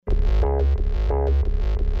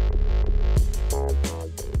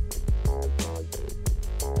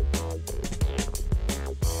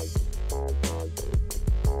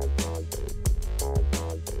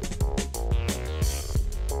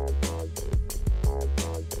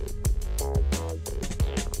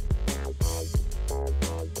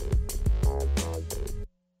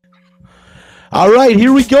All right,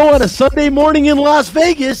 here we go on a Sunday morning in Las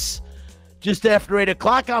Vegas. Just after 8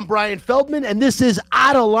 o'clock, I'm Brian Feldman, and this is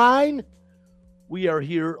Out of Line. We are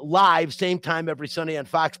here live, same time every Sunday on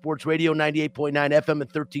Fox Sports Radio, 98.9 FM and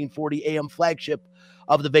 1340 AM, flagship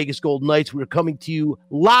of the Vegas Golden Knights. We're coming to you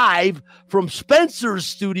live from Spencer's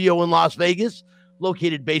studio in Las Vegas,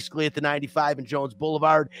 located basically at the 95 and Jones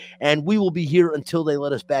Boulevard, and we will be here until they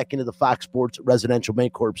let us back into the Fox Sports Residential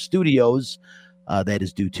Bancorp studios. That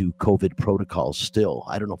is due to COVID protocols still.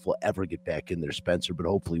 I don't know if we'll ever get back in there, Spencer, but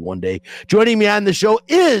hopefully one day. Joining me on the show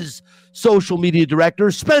is social media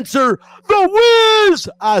director Spencer the Wiz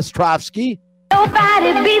Ostrovsky.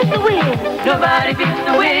 Nobody beats the Wiz. Nobody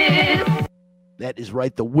beats the Wiz. That is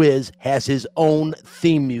right. The Wiz has his own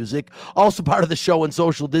theme music. Also part of the show and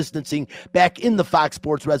social distancing back in the Fox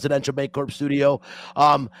Sports Residential Bancorp studio.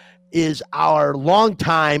 Is our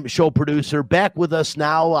longtime show producer, back with us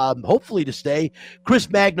now, hopefully to stay, Chris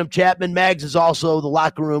Magnum Chapman. Mags is also the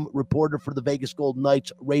locker room reporter for the Vegas Golden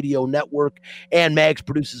Knights radio network, and Mags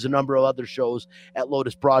produces a number of other shows at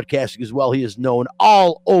Lotus Broadcasting as well. He is known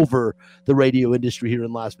all over the radio industry here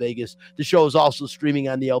in Las Vegas. The show is also streaming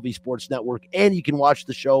on the LV Sports Network, and you can watch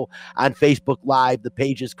the show on Facebook Live. The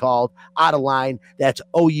page is called Out of Line. That's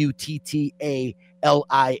OUTTALINE.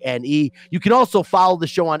 You can also follow the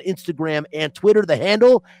show on Instagram and Twitter, the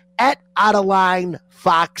handle at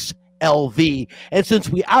OutOfLineFoxLV. And since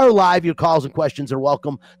we are live, your calls and questions are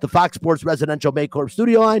welcome. The Fox Sports Residential Bancorp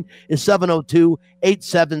studio line is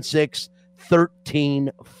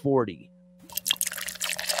 702-876-1340.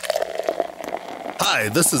 Hi,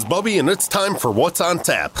 this is Bubby, and it's time for What's on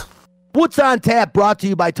Tap. What's on Tap, brought to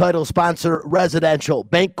you by title sponsor Residential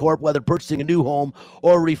Bancorp. Whether purchasing a new home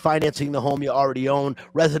or refinancing the home you already own,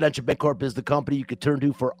 Residential Bancorp is the company you can turn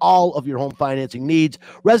to for all of your home financing needs.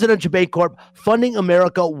 Residential Bancorp, funding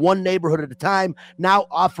America one neighborhood at a time, now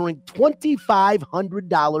offering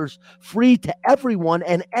 $2,500 free to everyone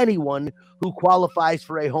and anyone who qualifies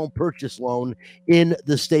for a home purchase loan in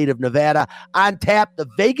the state of Nevada. On Tap, the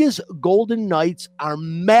Vegas Golden Knights are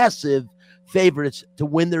massive favorites to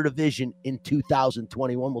win their division in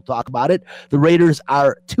 2021. We'll talk about it. The Raiders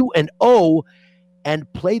are 2-0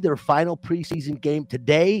 and play their final preseason game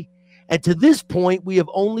today. And to this point, we have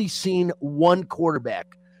only seen one quarterback.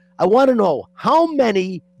 I want to know how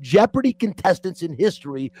many Jeopardy contestants in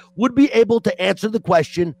history would be able to answer the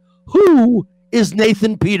question, who is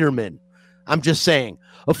Nathan Peterman? I'm just saying.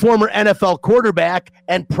 A former NFL quarterback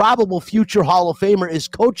and probable future Hall of Famer is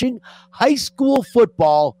coaching high school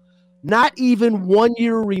football not even 1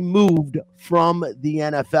 year removed from the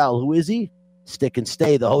NFL. Who is he? Stick and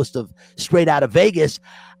Stay, the host of Straight Out of Vegas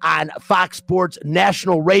on Fox Sports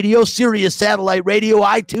National Radio, Sirius Satellite Radio,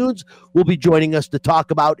 iTunes, will be joining us to talk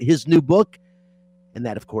about his new book. And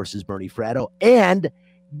that, of course, is Bernie Fratto. And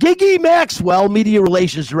Giggy Maxwell, Media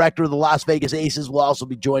Relations Director of the Las Vegas Aces, will also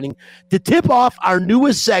be joining to tip off our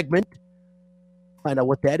newest segment. Find out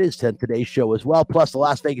what that is on today's show as well. Plus, the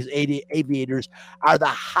Las Vegas Aviators are the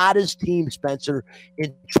hottest team, Spencer,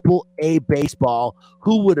 in AAA baseball.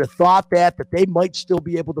 Who would have thought that they might still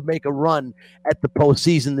be able to make a run at the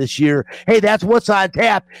postseason this year? Hey, that's what's on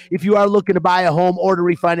tap. If you are looking to buy a home or to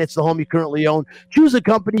refinance the home you currently own, choose a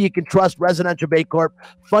company you can trust, Residential Bancorp,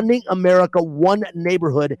 funding America one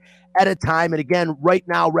neighborhood at a time. And again, right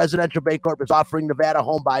now, Residential Bancorp is offering Nevada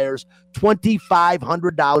home buyers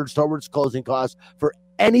 $2,500 towards closing costs for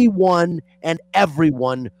anyone and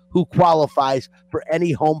everyone who qualifies for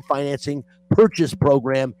any home financing purchase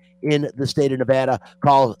program in the state of Nevada.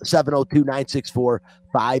 Call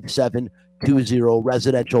 702-964-5720,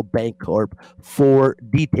 Residential Bancorp, for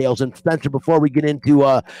details. And Spencer, before we get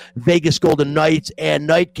into Vegas Golden Knights and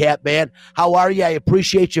Nightcap, man, how are you? I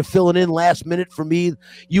appreciate you filling in last minute for me,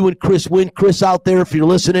 you and Chris Wynn. Chris out there, if you're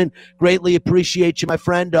listening, greatly appreciate you, my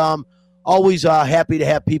friend. Always happy to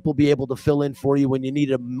have people be able to fill in for you when you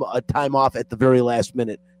need a time off at the very last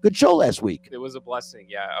minute. Good show last week. It was a blessing.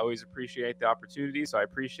 Yeah, I always appreciate the opportunity, so I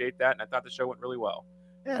appreciate that, and I thought the show went really well.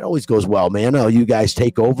 Yeah, it always goes well, man. You guys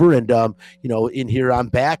take over, and, in here I'm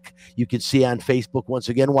back. You can see on Facebook once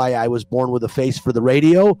again why I was born with a face for the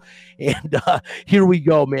radio, and here we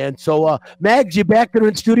go, man. So, Mags, you back there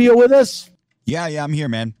in studio with us? Yeah, I'm here,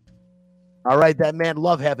 man. All right, that man,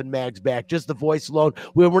 love having Mags back. Just the voice alone.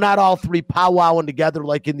 We're not all three powwowing together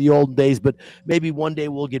like in the olden days, but maybe one day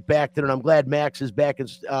we'll get back there. And I'm glad Max is back in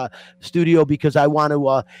studio because I want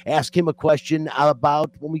to ask him a question about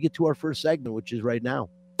when we get to our first segment, which is right now.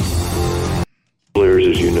 Players,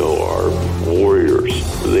 as you know, are warriors.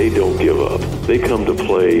 They don't give up. They come to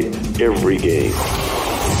play every game.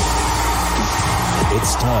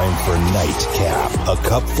 It's time for Nightcap, a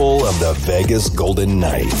cupful of the Vegas Golden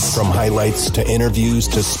Knights. From highlights to interviews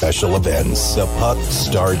to special events, the puck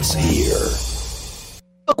starts here.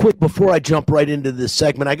 Real quick, before I jump right into this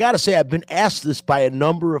segment, I got to say I've been asked this by a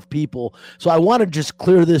number of people, so I want to just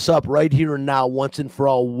clear this up right here and now once and for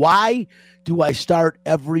all. Why do I start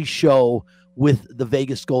every show with the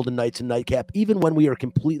Vegas Golden Knights and Nightcap, even when we are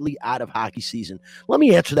completely out of hockey season? Let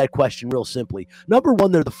me answer that question real simply. Number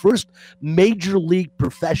one, they're the first major league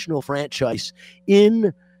professional franchise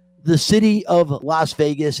in the city of Las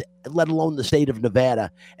Vegas, let alone the state of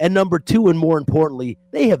Nevada. And number two, and more importantly,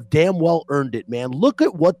 they have damn well earned it, man. Look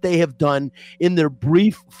at what they have done in their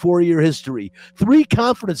brief 4-year history. 3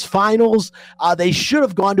 conference finals. They should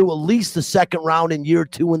have gone to at least the second round in year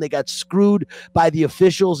 2 when they got screwed by the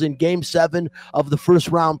officials in Game 7 of the first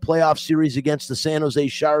round playoff series against the San Jose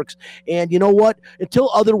Sharks. And you know what?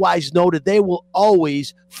 Until otherwise noted, they will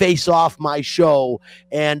always face off my show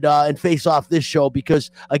and face off this show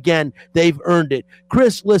because, again, they've earned it.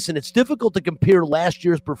 Chris, listen, it's difficult to compare last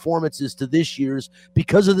year's performances to this year's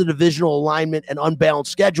because of the divisional alignment and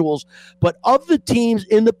unbalanced schedules. But of the teams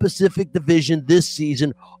in the Pacific Division this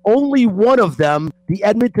season, only one of them, the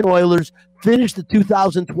Edmonton Oilers, finished the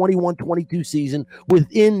 2021-22 season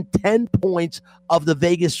within 10 points of the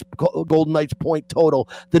Vegas Golden Knights point total.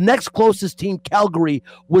 The next closest team, Calgary,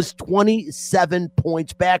 was 27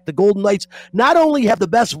 points back. The Golden Knights not only have the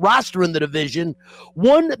best roster in the division,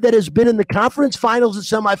 one that has been in the conference finals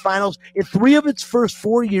and semifinals in 3 of its first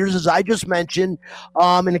 4 years, as I just mentioned,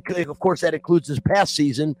 and of course that includes this past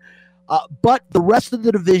season. But the rest of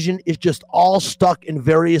the division is just all stuck in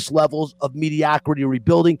various levels of mediocrity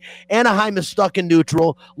rebuilding. Anaheim is stuck in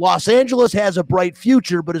neutral. Los Angeles has a bright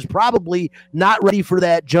future, but is probably not ready for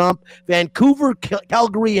that jump. Vancouver,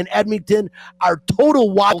 Calgary, and Edmonton are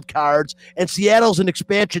total wild cards, and Seattle's an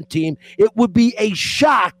expansion team. It would be a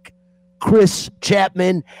shock, Chris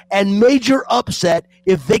Chapman, and major upset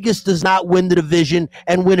if Vegas does not win the division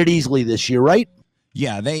and win it easily this year, right?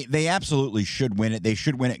 Yeah, they absolutely should win it. They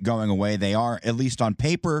should win it going away. They are, at least on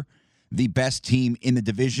paper, the best team in the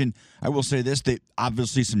division. I will say this, that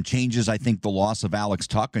obviously some changes. I think the loss of Alex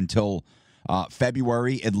Tuch until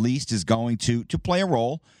February at least is going to play a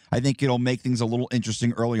role. I think it'll make things a little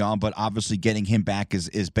interesting early on, but obviously getting him back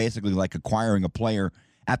is basically like acquiring a player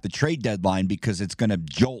at the trade deadline because it's going to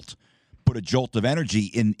put a jolt of energy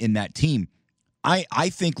in that team. I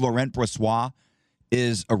think Laurent Brossoit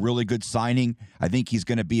is a really good signing. I think he's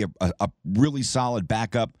going to be a really solid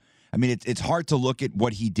backup. I mean, it's hard to look at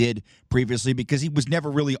what he did previously because he was never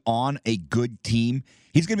really on a good team.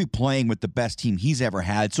 He's going to be playing with the best team he's ever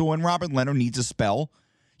had. So when Robin Lehner needs a spell,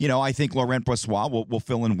 I think Laurent Brossoit will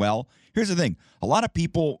fill in well. Here's the thing. A lot of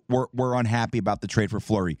people were unhappy about the trade for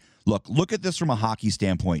Fleury. Look at this from a hockey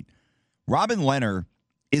standpoint. Robin Lehner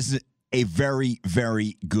is a very,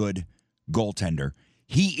 very good goaltender.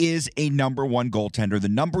 He is a number 1 goaltender. The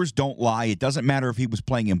numbers don't lie. It doesn't matter if he was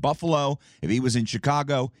playing in Buffalo, if he was in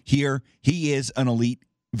Chicago. Here, he is an elite,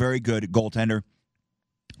 very good goaltender.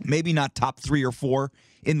 Maybe not top 3 or 4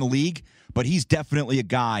 in the league, but he's definitely a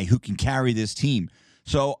guy who can carry this team.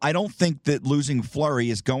 So I don't think that losing Fleury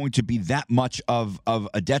is going to be that much of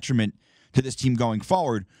a detriment to this team going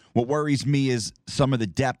forward. What worries me is some of the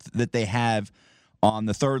depth that they have on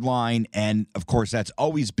the third line, and of course that's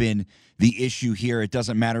always been the issue here. It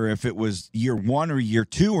doesn't matter if it was year 1 or year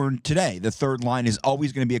 2 or today. The third line is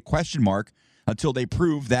always going to be a question mark until they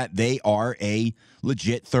prove that they are a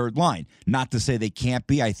legit third line. Not to say they can't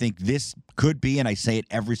be. I think this could be, and I say it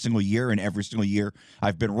every single year, and every single year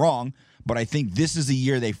I've been wrong, but I think this is the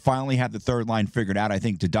year they finally have the third line figured out. I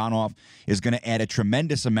think Dadonov is going to add a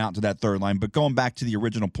tremendous amount to that third line. But going back to the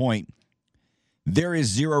original point, there is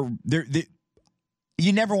zero...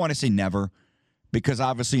 You never want to say never because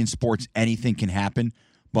obviously in sports anything can happen,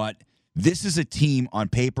 but this is a team on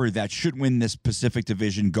paper that should win this Pacific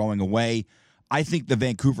Division going away. I think the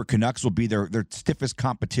Vancouver Canucks will be their stiffest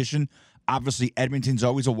competition. Obviously Edmonton's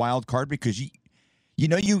always a wild card because you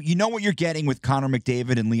know what you're getting with Connor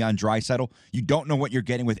McDavid and Leon Draisaitl. You don't know what you're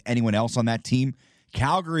getting with anyone else on that team.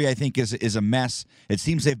 Calgary, I think, is a mess. It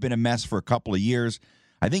seems they've been a mess for a couple of years.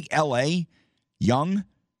 I think LA, young,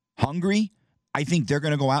 hungry, I think they're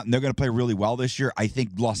going to go out and they're going to play really well this year. I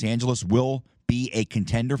think Los Angeles will be a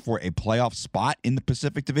contender for a playoff spot in the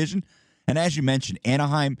Pacific Division. And as you mentioned,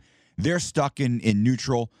 Anaheim, they're stuck in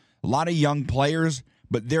neutral. A lot of young players,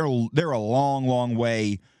 but they're a long, long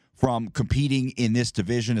way from competing in this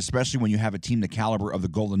division, especially when you have a team the caliber of the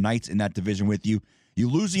Golden Knights in that division with you. You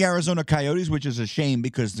lose the Arizona Coyotes, which is a shame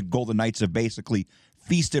because the Golden Knights have basically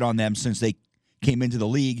feasted on them since they came into the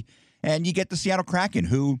league. And you get the Seattle Kraken,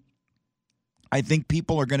 who I think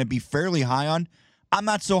people are going to be fairly high on. I'm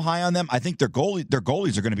not so high on them. I think their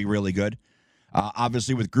goalies are going to be really good.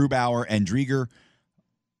 Obviously, with Grubauer and Drieger,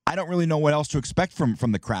 I don't really know what else to expect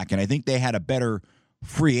from the Kraken. I think they had a better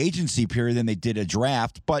free agency period than they did a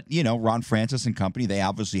draft. But, Ron Francis and company, they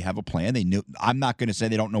obviously have a plan. They knew. I'm not going to say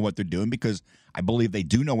they don't know what they're doing because I believe they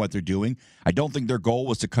do know what they're doing. I don't think their goal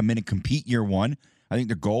was to come in and compete year one. I think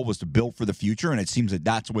their goal was to build for the future, and it seems that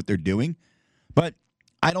that's what they're doing. But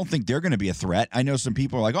I don't think they're going to be a threat. I know some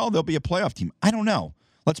people are like, oh, they'll be a playoff team. I don't know.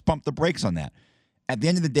 Let's pump the brakes on that. At the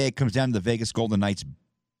end of the day, it comes down to the Vegas Golden Knights.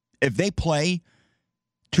 If they play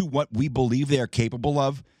to what we believe they are capable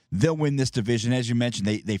of, they'll win this division. As you mentioned,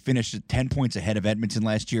 they finished 10 points ahead of Edmonton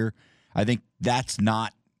last year. I think that's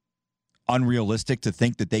not unrealistic to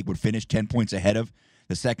think that they would finish 10 points ahead of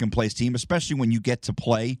the second-place team, especially when you get to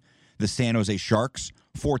play the San Jose Sharks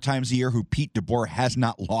 4 times a year, who Pete DeBoer has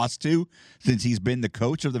not lost to since he's been the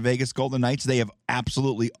coach of the Vegas Golden Knights. They have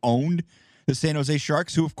absolutely owned the San Jose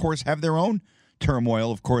Sharks, who, of course, have their own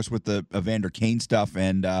turmoil, of course, with the Evander Kane stuff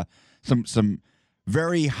and some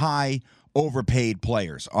very high overpaid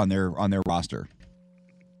players on their roster.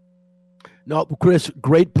 No, Chris,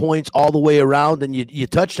 great points all the way around, and you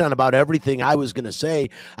touched on about everything I was going to say.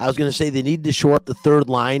 I was going to say they need to shore up the third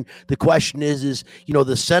line. The question is the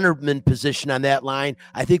centerman position on that line.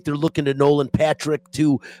 I think they're looking to Nolan Patrick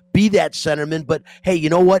to be that centerman, but hey, you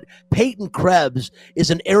know what? Peyton Krebs is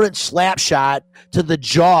an errant slap shot to the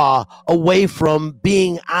jaw away from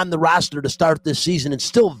being on the roster to start this season, and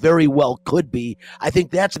still very well could be. I think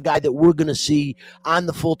that's a guy that we're going to see on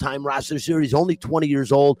the full-time roster series. He's only 20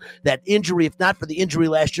 years old. That injury, if not for the injury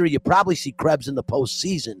last year, you probably see Krebs in the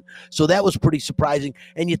postseason. So that was pretty surprising.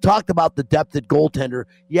 And you talked about the depth at goaltender.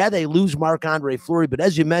 Yeah, they lose Marc-Andre Fleury, but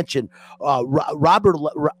as you mentioned, Robin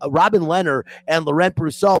Lehner and Laurent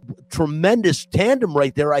Brossoit, tremendous tandem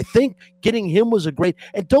right there. I think getting him was a great,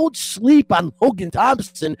 and don't sleep on Logan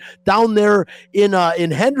Thompson down there in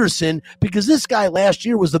Henderson, because this guy last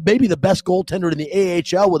year was maybe the best goaltender in the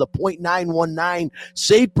AHL with a .919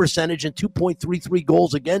 save percentage and 2.33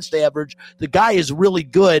 goals against average. The guy is really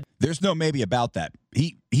good. There's no maybe about that.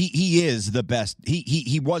 He is the best.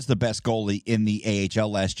 He was the best goalie in the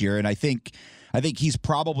AHL last year, and I think he's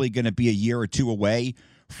probably going to be a year or two away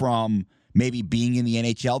from maybe being in the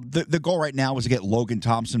NHL. The goal right now is to get Logan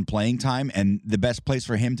Thompson playing time, and the best place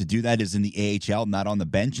for him to do that is in the AHL, not on the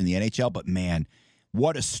bench in the NHL. But man,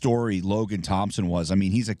 what a story Logan Thompson was. I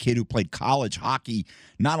mean, he's a kid who played college hockey.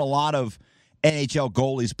 Not a lot of NHL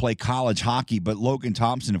goalies play college hockey, but Logan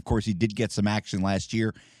Thompson, of course, he did get some action last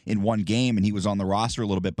year in one game, and he was on the roster a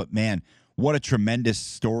little bit. But man, what a tremendous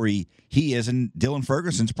story he is, and Dylan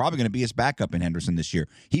Ferguson's probably going to be his backup in Henderson this year.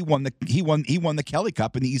 He won the Kelly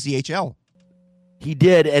Cup in the ECHL. He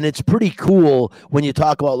did, and it's pretty cool when you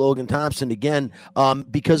talk about Logan Thompson again,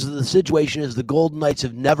 because of the situation is the Golden Knights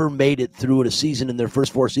have never made it through a season in their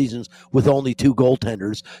first 4 seasons with only 2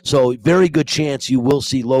 goaltenders. So very good chance you will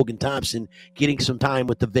see Logan Thompson getting some time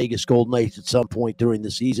with the Vegas Golden Knights at some point during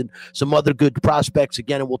the season. Some other good prospects,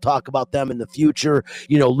 again, and we'll talk about them in the future.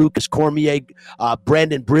 Lucas Cormier,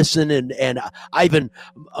 Brandon Brisson, and Ivan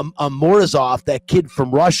Morozov, that kid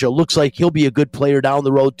from Russia, looks like he'll be a good player down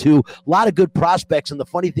the road too. A lot of good prospects. And the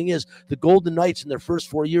funny thing is, the Golden Knights in their first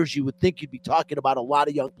 4 years, you would think you'd be talking about a lot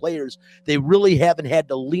of young players. They really haven't had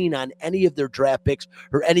to lean on any of their draft picks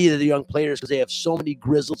or any of the young players because they have so many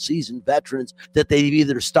grizzled seasoned veterans that they've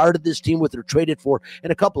either started this team with or traded for.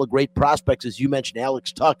 And a couple of great prospects, as you mentioned,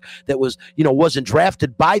 Alex Tuck, that wasn't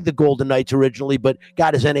drafted by the Golden Knights originally, but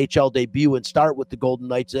got his NHL debut and start with the Golden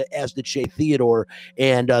Knights, as did Shea Theodore.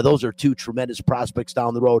 And those are 2 tremendous prospects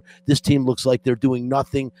down the road. This team looks like they're doing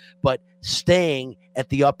nothing but staying at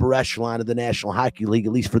the upper echelon of the National Hockey League,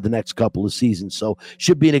 at least for the next couple of seasons. So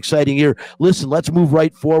should be an exciting year. Listen, let's move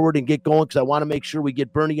right forward and get going, because I want to make sure we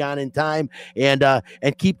get Bernie on in time and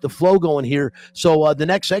keep the flow going here. So the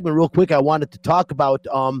next segment, real quick, I wanted to talk about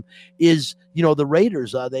is the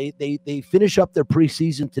Raiders. They finish up their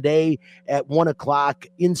preseason today at 1:00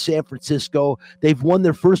 in San Francisco. They've won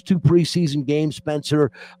their first 2 preseason games,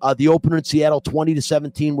 Spencer. The opener in Seattle,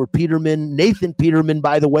 20-17, where Nathan Peterman,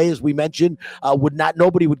 by the way, as we mentioned,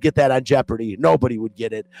 nobody would get that on Jeopardy. Nobody would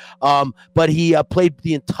get it. But he played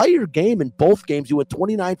the entire game in both games. He went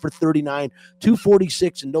 29 for 39,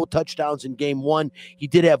 246, and no touchdowns in game 1. He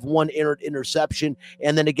did have 1 errant interception.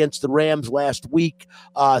 And then against the Rams last week,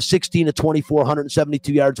 16-24,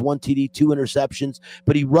 172 yards, 1 TD, 2 interceptions.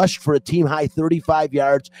 But he rushed for a team high 35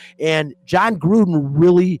 yards. And John Gruden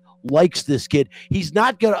really likes this kid. He's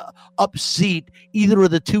not going to upseat either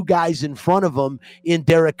of the two guys in front of him in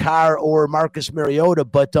Derek Carr or Marcus Mariota.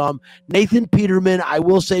 But Nathan Peterman, I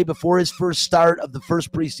will say, before his first start of the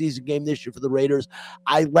first preseason game this year for the Raiders,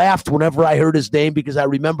 I laughed whenever I heard his name because I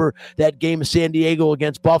remember that game of San Diego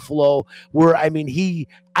against Buffalo where, I mean,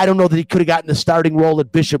 I don't know that he could have gotten the starting role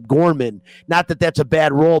at Bishop Gorman. Not that that's a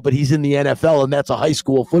bad role, but he's in the NFL, and that's a high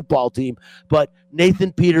school football team. But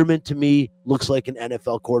Nathan Peterman, to me, looks like an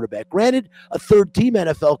NFL quarterback. Granted, a third-team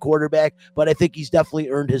NFL quarterback, but I think he's definitely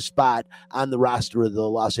earned his spot on the roster of the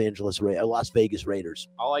Las Vegas Raiders.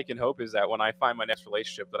 All I can hope is that when I find my next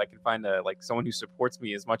relationship, that I can find someone who supports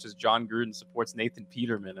me as much as John Gruden supports Nathan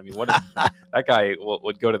Peterman. I mean, what if that guy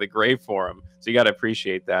would go to the grave for him? So you got to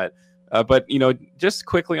appreciate that. But, just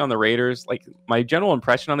quickly on the Raiders, my general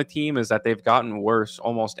impression on the team is that they've gotten worse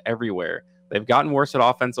almost everywhere. They've gotten worse at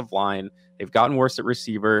offensive line. They've gotten worse at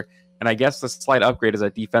receiver. And I guess the slight upgrade is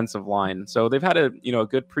at defensive line. So they've had a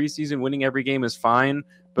good preseason. Winning every game is fine.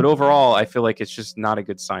 But overall, I feel like it's just not a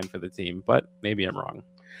good sign for the team. But maybe I'm wrong.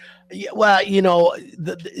 Yeah, well,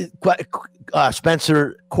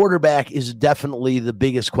 Spencer, quarterback is definitely the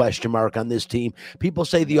biggest question mark on this team. People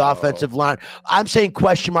say the offensive line. I'm saying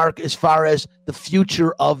question mark as far as the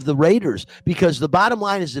future of the Raiders, because the bottom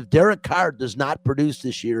line is if Derek Carr does not produce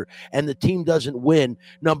this year and the team doesn't win,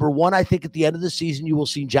 number one, I think at the end of the season, you will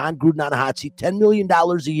see John Gruden on a hot seat. $10 million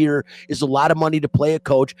a year is a lot of money to play a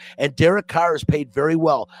coach, and Derek Carr is paid very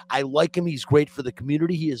well. I like him. He's great for the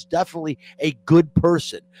community. He is definitely a good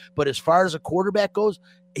person. But as far as a quarterback goes,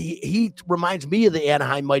 he reminds me of the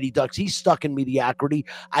Anaheim Mighty Ducks. He's stuck in mediocrity.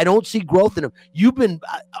 I don't see growth in him. You've been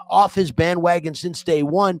off his bandwagon since day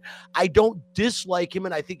one. I don't dislike him,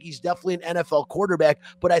 and I think he's definitely an NFL quarterback,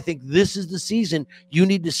 but I think this is the season you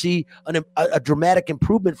need to see a dramatic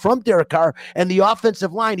improvement from Derek Carr. And the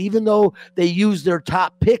offensive line, even though they use their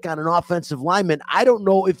top pick on an offensive lineman, I don't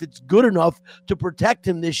know if it's good enough to protect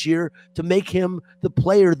him this year to make him the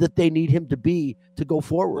player that they need him to be to go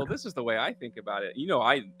forward. Well, this is the way I think about it.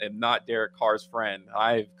 I am not Derek Carr's friend.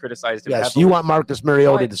 I've criticized him. Yes, heavily. you want Marcus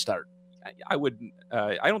Mariota to start. I would.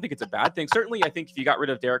 I don't think it's a bad thing. Certainly, I think if you got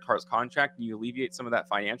rid of Derek Carr's contract and you alleviate some of that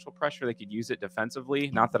financial pressure, they could use it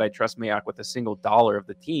defensively. Not that I trust Mayock with a single dollar of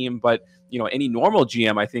the team, but any normal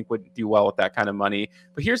GM I think would do well with that kind of money.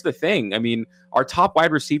 But here's the thing. I mean, our top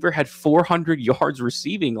wide receiver had 400 yards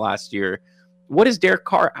receiving last year. What is Derek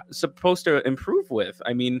Carr supposed to improve with?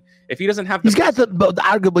 I mean, if he doesn't have, he's got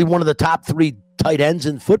arguably one of the top 3 tight ends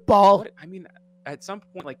in football. I mean, at some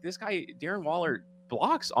point, this guy Darren Waller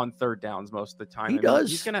blocks on third downs most of the time. He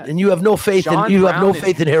does, and you have no faith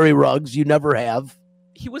in Harry Ruggs. You never have.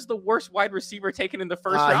 He was the worst wide receiver taken in the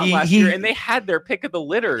first round last year, and they had their pick of the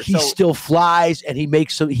litter. He still flies, and he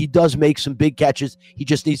does make some big catches. He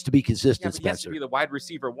just needs to be consistent. He has to be the wide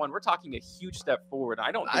receiver one. We're talking a huge step forward.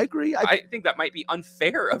 I agree. I think that might be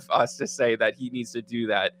unfair of us to say that he needs to do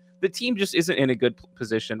that. The team just isn't in a good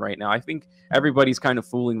position right now. I think everybody's kind of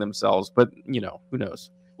fooling themselves, but who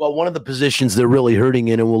knows? Well, one of the positions they're really hurting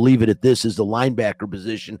in, and we'll leave it at this, is the linebacker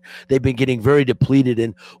position. They've been getting very depleted.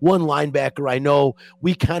 And one linebacker I know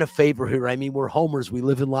we kind of favor here. I mean, we're homers. We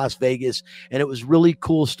live in Las Vegas. And it was really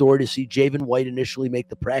cool story to see Javen White initially make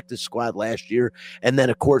the practice squad last year. And then,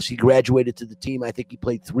 of course, he graduated to the team. I think he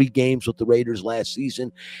played 3 games with the Raiders last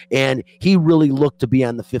season. And he really looked to be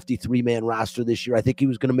on the 53-man roster this year. I think he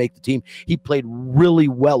was going to make the team. He played really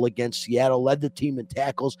well against Seattle, led the team in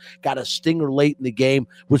tackles, got a stinger late in the game,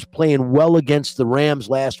 was playing well against the Rams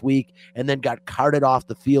last week, and then got carted off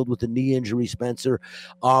the field with a knee injury, Spencer.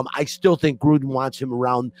 I still think Gruden wants him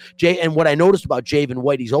around. And what I noticed about Javen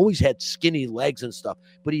White, he's always had skinny legs and stuff,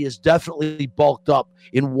 but he has definitely bulked up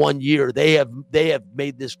in 1 year. They have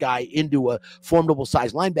made this guy into a formidable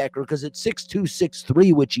size linebacker because at 6'2",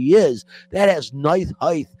 6'3", which he is, that has nice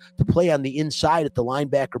height to play on the inside at the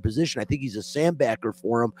linebacker position. I think he's a sandbacker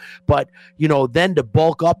for him. But, then to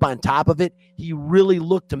bulk up on top of it, he really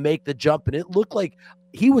looked to make the jump, and it looked like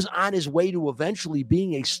he was on his way to eventually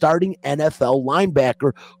being a starting NFL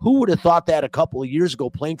linebacker. Who would have thought that a couple of years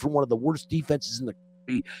ago, playing for one of the worst defenses in the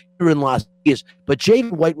country here in Las Vegas? But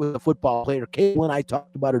Javen White was a football player. Cable and I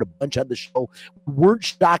talked about it a bunch on the show. We weren't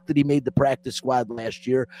shocked that he made the practice squad last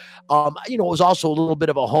year. It was also a little bit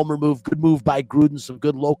of a homer move, good move by Gruden, some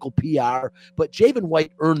good local PR. But Javen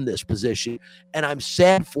White earned this position, and I'm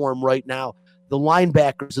sad for him right now. The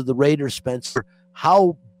linebackers of the Raiders, Spencer,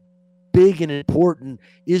 how big and important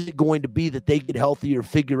is it going to be that they get healthy or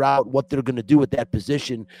figure out what they're going to do at that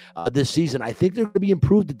position this season? I think they're going to be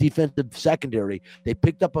improved the defensive secondary. They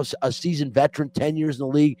picked up a seasoned veteran, 10 years in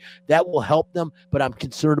the league. That will help them, but I'm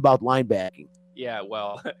concerned about linebacking. Yeah,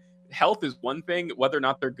 well, health is one thing. Whether or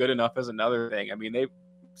not they're good enough is another thing. I mean, they've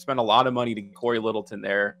spent a lot of money to get Corey Littleton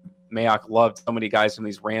there. Mayock loved so many guys from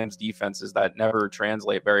these Rams defenses that never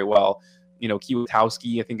translate very well.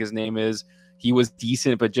 Kiewatowski, I think his name is. He was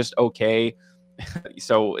decent, but just okay.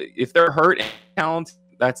 So if they're hurt and talent,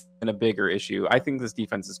 that's been a bigger issue. I think this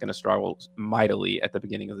defense is going to struggle mightily at the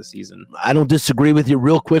beginning of the season. I don't disagree with you.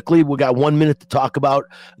 Real quickly, we got 1 minute to talk about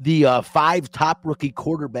the 5 top rookie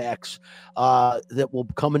quarterbacks that will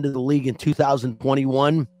come into the league in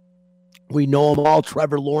 2021. We know them all: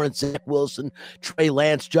 Trevor Lawrence, Zach Wilson, Trey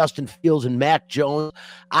Lance, Justin Fields, and Mac Jones.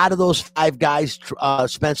 Out of those 5 guys,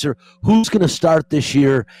 Spencer, who's going to start this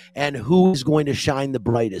year and who is going to shine the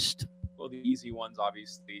brightest? Well, the easy ones,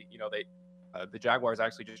 obviously, the Jaguars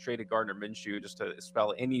actually just traded Gardner Minshew just to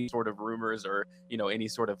spell any sort of rumors or, any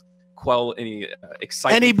sort of quell any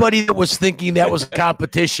excitement. Anybody that was thinking that was a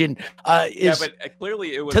competition is, but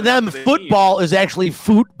clearly it was to them, football is actually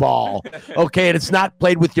football, okay? And it's not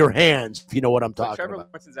played with your hands, if you know what I'm talking Trevor about.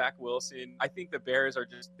 Lawrence and Zach Wilson, I think the Bears are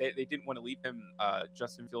just, they didn't want to leave him,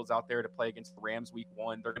 Justin Fields, out there to play against the Rams week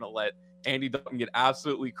 1. They're going to let Andy Dalton get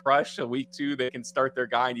absolutely crushed. So week 2, they can start their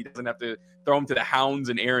guy and he doesn't have to throw him to the Hounds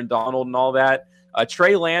and Aaron Donald and all that.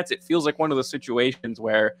 Trey Lance, it feels like one of those situations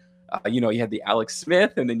where, you had the Alex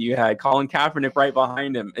Smith and then you had Colin Kaepernick right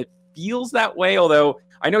behind him. It feels that way, although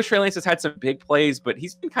I know Trey Lance has had some big plays, but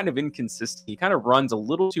he's been kind of inconsistent. He kind of runs a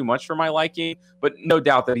little too much for my liking, but no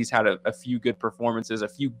doubt that he's had a few good performances, a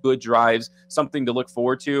few good drives, something to look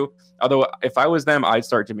forward to. Although if I was them, I'd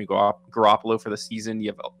start Jimmy Garoppolo for the season.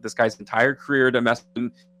 You have this guy's entire career to mess with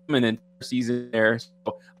him, an entire season there.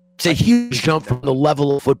 So It's a huge jump from the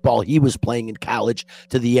level of football he was playing in college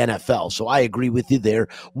to the NFL. So I agree with you there.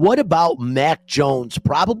 What about Mac Jones?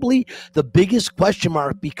 Probably the biggest question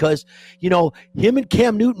mark because, him and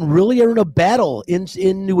Cam Newton really are in a battle in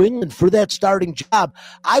New England for that starting job.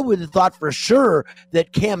 I would have thought for sure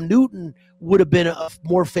that Cam Newton would have been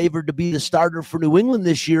more favored to be the starter for New England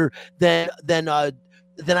this year than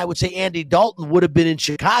I would say Andy Dalton would have been in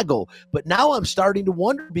Chicago. But now I'm starting to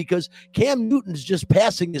wonder because Cam Newton's just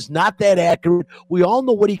passing is not that accurate. We all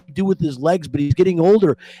know what he can do with his legs, but he's getting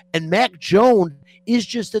older. And Mac Jones is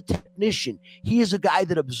just a technician. He is a guy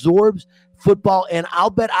that absorbs football, and I'll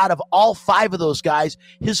bet out of all 5 of those guys,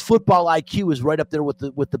 his football IQ is right up there with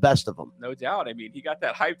the best of them. No doubt. I mean, he got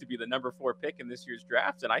that hype to be the number 4 pick in this year's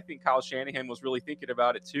draft, and I think Kyle Shanahan was really thinking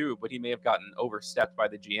about it too, but he may have gotten overstepped by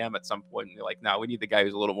the GM at some point, and they're like, no, we need the guy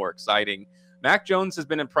who's a little more exciting. Mac Jones has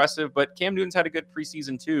been impressive, but Cam Newton's had a good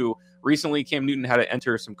preseason too. Recently, Cam Newton had to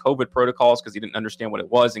enter some COVID protocols because he didn't understand what it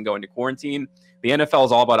was and go into quarantine. The NFL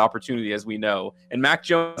is all about opportunity, as we know, and Mac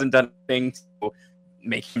Jones hasn't done anything to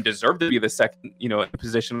make him deserve to be the second,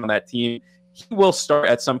 position on that team. He will start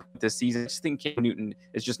at some point this season. I just think Cam Newton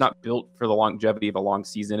is just not built for the longevity of a long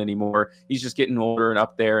season anymore. He's just getting older and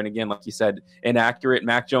up there. And again, like you said, inaccurate.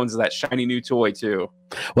 Mac Jones is that shiny new toy too.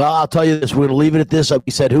 Well, I'll tell you this. We're going to leave it at this.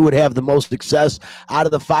 We said who would have the most success out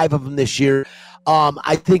of the 5 of them this year.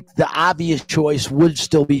 I think the obvious choice would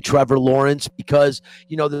still be Trevor Lawrence because,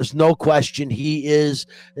 there's no question he is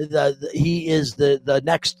the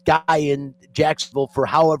next guy in Jacksonville for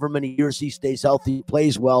however many years he stays healthy,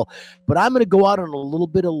 plays well. But I'm going to go out on a little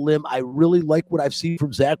bit of a limb. I really like what I've seen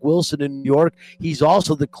from Zach Wilson in New York. He's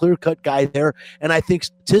also the clear-cut guy there. And I think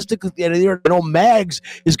statistically at the end of the year, Mags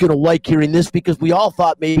is going to like hearing this because we all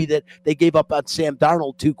thought maybe that they gave up on Sam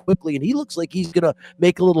Darnold too quickly. And he looks like he's going to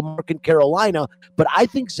make a little mark in Carolina. But I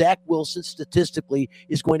think Zach Wilson statistically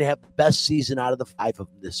is going to have the best season out of the 5 of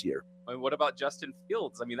them this year. I mean, what about Justin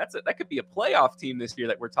Fields? I mean, that could be a playoff team this year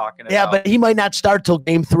that we're talking about. Yeah, but he might not start till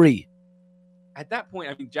game 3. At that point,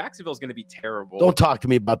 I mean, Jacksonville's going to be terrible. Don't talk to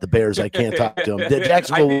me about the Bears. I can't talk to them.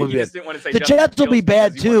 Jacksonville will be bad. The Jets will be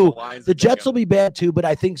bad too. The Jets will be bad too, but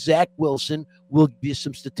I think Zach Wilson will give you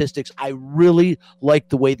some statistics. I really like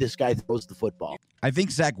the way this guy throws the football. I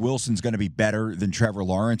think Zach Wilson's going to be better than Trevor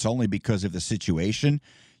Lawrence only because of the situation.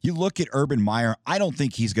 You look at Urban Meyer, I don't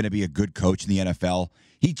think he's going to be a good coach in the NFL.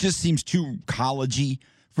 He just seems too collegey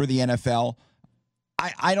for the NFL.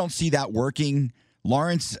 I don't see that working.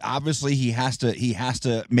 Lawrence, obviously, he has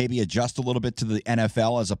to maybe adjust a little bit to the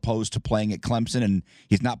NFL as opposed to playing at Clemson, and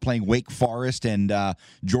he's not playing Wake Forest and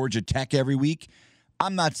Georgia Tech every week.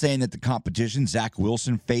 I'm not saying that the competition Zach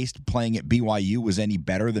Wilson faced playing at BYU was any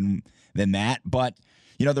better than that, but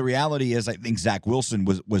the reality is I think Zach Wilson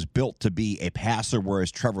was built to be a passer,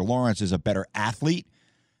 whereas Trevor Lawrence is a better athlete,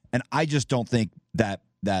 and I just don't think that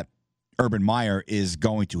Urban Meyer is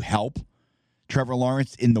going to help Trevor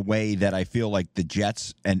Lawrence in the way that I feel like the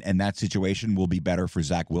Jets and that situation will be better for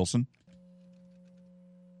Zach Wilson.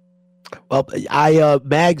 Well,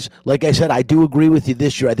 Mags, like I said, I do agree with you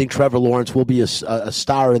this year. I think Trevor Lawrence will be a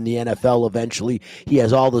star in the NFL eventually. He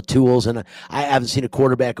has all the tools, and I haven't seen a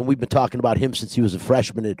quarterback, and we've been talking about him since he was a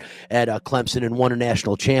freshman at Clemson and won a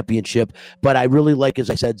national championship. But I really like, as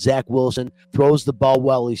I said, Zach Wilson throws the ball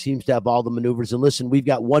well. He seems to have all the maneuvers. And listen, we've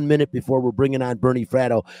got 1 minute before we're bringing on Bernie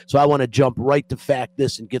Fratto, so I want to jump right to fact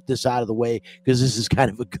this and get this out of the way because this is kind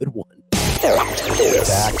of a good one.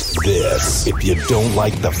 Fact this. If you don't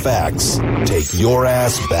like the facts, take your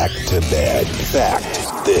ass back to bed.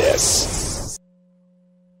 Fact this.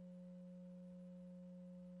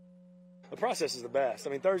 The process is the best. I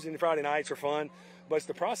mean, Thursday and Friday nights are fun, but it's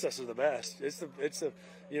the process is the best. It's the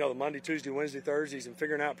the Monday, Tuesday, Wednesday, Thursdays, and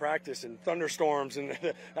figuring out practice and thunderstorms and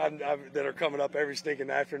that are coming up every stinking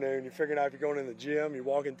afternoon. You're figuring out if you're going in the gym, you're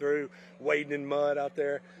walking through, wading in mud out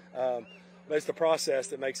there. But it's the process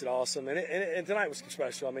that makes it awesome. And tonight was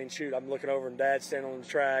special. I mean, shoot, I'm looking over and Dad's standing on the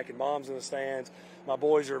track and Mom's in the stands. My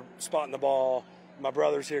boys are spotting the ball. My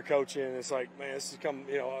brother's here coaching. It's like, man, this has come,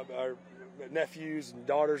 our nephews and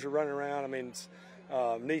daughters are running around. I mean, it's,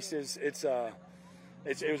 nieces. It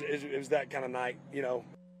was that kind of night,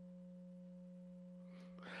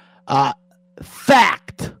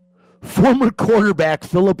 Fact. Former quarterback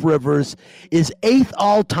Phillip Rivers is 8th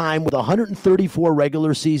all-time with 134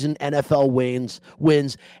 regular season NFL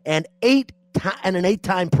wins and an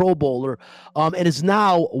 8-time Pro Bowler, and is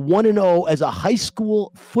now 1-0 as a high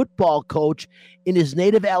school football coach in his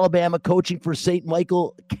native Alabama, coaching for St.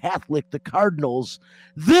 Michael Catholic, the Cardinals.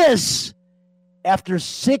 This after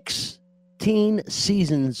 16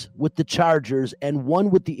 seasons with the Chargers and one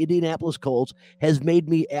with the Indianapolis Colts has made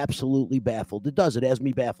me absolutely baffled. It does. It has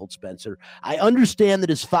me baffled, Spencer. I understand that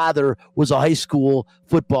his father was a high school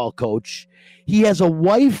football coach. He has a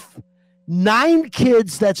wife, 9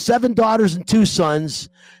 kids, that's 7 daughters and 2 sons.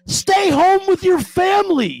 Stay home with your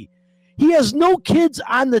family. He has no kids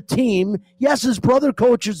on the team. Yes, his brother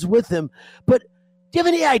coaches with him, but do you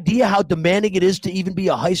have any idea how demanding it is to even be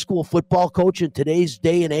a high school football coach in today's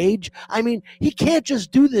day and age? I mean, he can't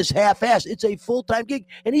just do this half-assed. It's a full-time gig.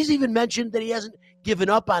 And he's even mentioned that he hasn't given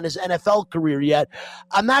up on his NFL career yet.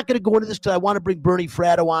 I'm not going to go into this because I want to bring Bernie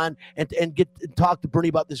Fratto on and talk to Bernie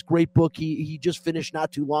about this great book he just finished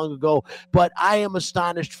not too long ago. But I am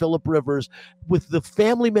astonished, Phillip Rivers, with the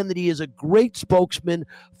family man that he is, a great spokesman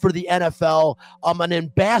for the NFL, an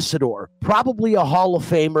ambassador, probably a Hall of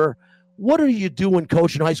Famer. What are you doing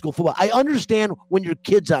coaching high school football? I understand when your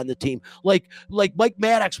kid's on the team. Like Mike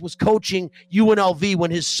Maddox was coaching UNLV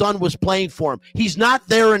when his son was playing for him. He's not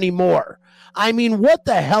there anymore. I mean, what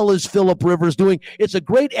the hell is Phillip Rivers doing? It's a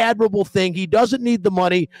great, admirable thing. He doesn't need the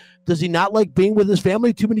money. Does he not like being with his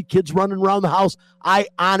family? Too many kids running around the house? I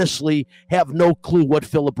honestly have no clue what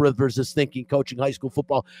Phillip Rivers is thinking coaching high school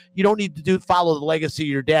football. You don't need to follow the legacy of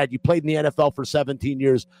your dad. You played in the NFL for 17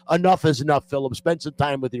 years. Enough is enough, Phillip. Spend some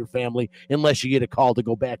time with your family unless you get a call to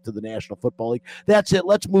go back to the National Football League. That's it.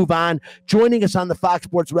 Let's move on. Joining us on the Fox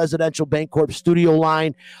Sports Residential Bancorp studio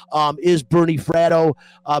line is Bernie Fratto.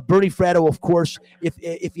 Bernie Fratto, of course,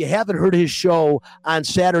 if you haven't heard his show on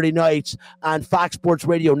Saturday nights on Fox Sports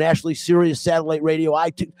Radio, nationally Sirius satellite radio,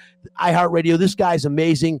 iHeartRadio, this guy's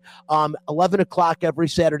amazing. 11 o'clock every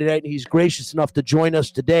Saturday night, and he's gracious enough to join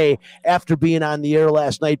us today after being on the air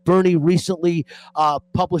last night. Bernie recently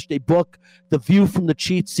published a book, The View from the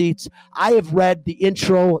Cheat Seats. I have read the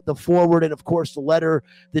intro, the foreword, and of course the letter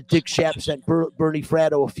that Dick Schaap sent Bernie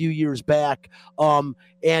Fratto a few years back.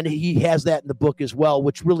 And he has that in the book as well,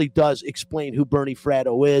 which really does explain who Bernie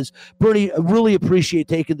Fratto is. Bernie, I really appreciate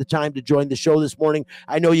taking the time to join the show this morning.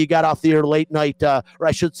 I know you got off the air late night, or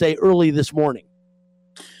I should say early this morning.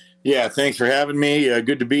 Yeah, thanks for having me.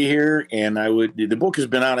 Good to be here. And the book has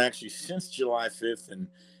been out actually since July 5th, and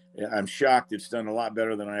I'm shocked it's done a lot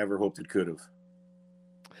better than I ever hoped it could have.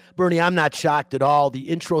 Bernie, I'm not shocked at all. The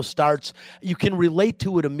intro starts. You can relate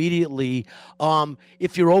to it immediately.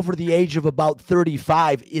 If you're over the age of about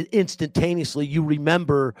 35, instantaneously you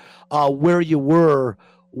remember where you were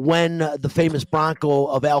when the famous Bronco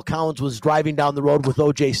of Al Collins was driving down the road with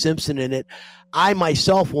O.J. Simpson in it. I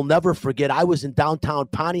myself will never forget, I was in downtown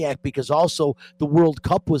Pontiac because also the World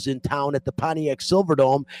Cup was in town at the Pontiac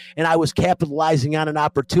Silverdome, and I was capitalizing on an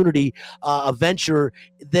opportunity, a venture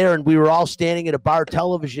there, and we were all standing at a bar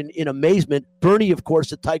television in amazement. Bernie, of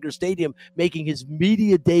course, at Tiger Stadium, making his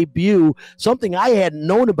media debut, something I hadn't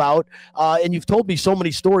known about, and you've told me so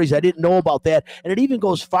many stories I didn't know about that, and it even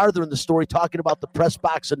goes farther in the story, talking about the press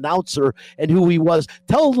box announcer and who he was.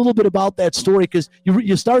 Tell a little bit about that story, because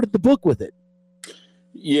you started the book with it.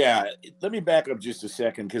 Yeah, let me back up just a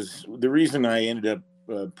second, because the reason I ended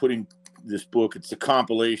up putting this book, it's a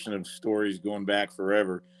compilation of stories going back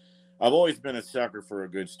forever. I've always been a sucker for a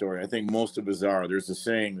good story. I think most of us are. There's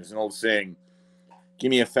an old saying, give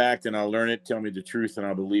me a fact and I'll learn it. Tell me the truth and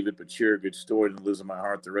I'll believe it, but share a good story that lives in my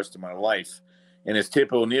heart the rest of my life. And as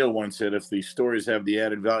Tip O'Neill once said, if the stories have the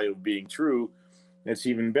added value of being true, that's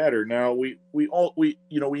even better. Now we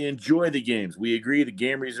enjoy the games. We agree the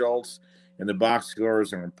game results and the box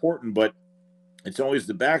scores are important, but it's always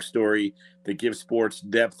the backstory that gives sports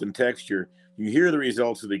depth and texture. You hear the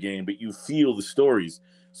results of the game, but you feel the stories.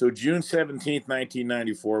 So June 17th,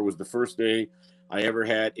 1994 was the first day I ever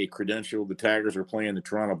had a credential. The Tigers were playing the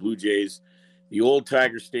Toronto Blue Jays, the old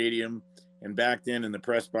Tiger Stadium. And back then in the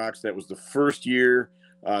press box, that was the first year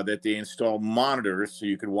that they installed monitors so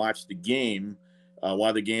you could watch the game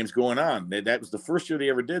while the game's going on. That was the first year they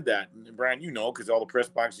ever did that. And Brian, because all the press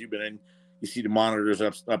boxes you've been in, you see the monitors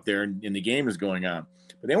up there and the game is going on.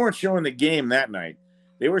 But they weren't showing the game that night.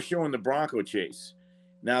 They were showing the Bronco chase.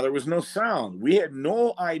 Now, there was no sound. We had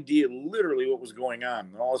no idea literally what was going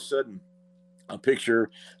on. And all of a sudden, a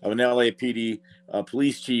picture of an LAPD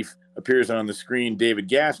police chief appears on the screen, David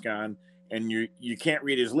Gascon, and you can't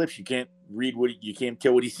read his lips. You can't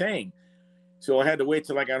tell what he's saying. So I had to wait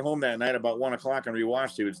till I got home that night about 1 o'clock and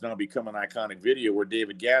rewatched it. It's now become an iconic video where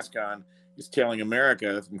David Gascon is telling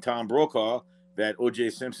America and Tom Brokaw that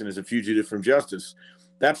O.J. Simpson is a fugitive from justice.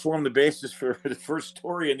 That formed the basis for the first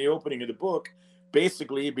story in the opening of the book,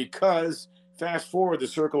 basically because fast forward the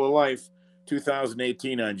Circle of Life,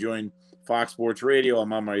 2018, I joined Fox Sports Radio.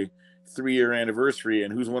 I'm on my 3-year anniversary,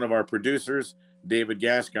 and who's one of our producers? David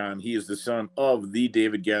Gascon. He is the son of the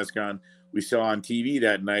David Gascon we saw on TV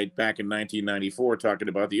that night back in 1994 talking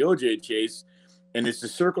about the OJ chase. And it's the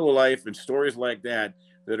circle of life and stories like that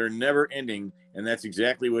that are never ending, and that's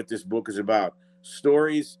exactly what this book is about.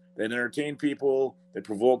 Stories that entertain people, that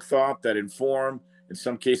provoke thought, that inform. In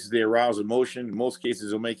some cases, they arouse emotion. In most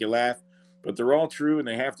cases, they'll make you laugh. But they're all true, and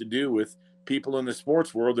they have to do with people in the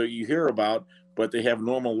sports world that you hear about, but they have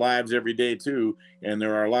normal lives every day too. And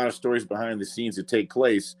there are a lot of stories behind the scenes that take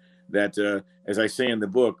place that, as I say in the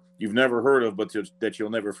book, you've never heard of, but that you'll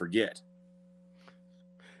never forget.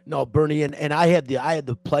 No, Bernie, and I had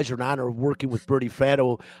the pleasure and honor of working with Bernie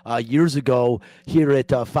Fratto years ago here at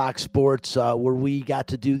Fox Sports, where we got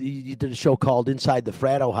to you did a show called Inside the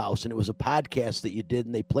Fratto House, and it was a podcast that you did,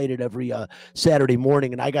 and they played it every Saturday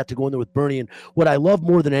morning, and I got to go in there with Bernie. And what I love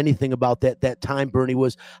more than anything about that time, Bernie,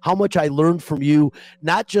 was how much I learned from you,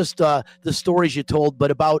 not just the stories you told, but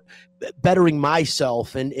about bettering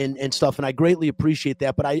myself and stuff. And I greatly appreciate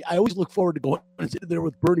that. But I always look forward to going there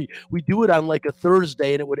with Bernie. We do it on like a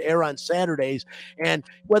Thursday and it would air on Saturdays. And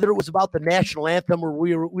whether it was about the national anthem or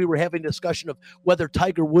we were having a discussion of whether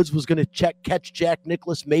Tiger Woods was going to catch Jack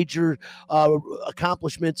Nicklaus major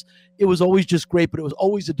accomplishments, it was always just great. But it was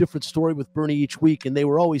always a different story with Bernie each week. And they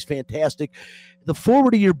were always fantastic. The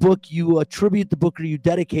forward of your book, you attribute the book or you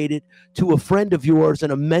dedicate it to a friend of yours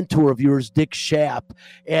and a mentor of yours, Dick Schaap.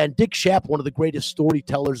 And Dick Schaap, one of the greatest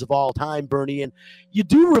storytellers of all time, Bernie. And you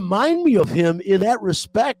do remind me of him in that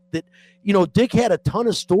respect that, Dick had a ton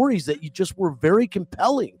of stories that you just were very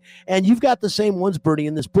compelling. And you've got the same ones, Bernie,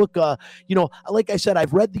 in this book. Like I said,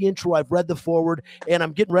 I've read the intro, I've read the forward, and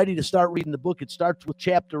I'm getting ready to start reading the book. It starts with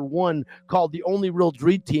chapter 1 called The Only Real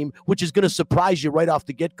Dream Team, which is going to surprise you right off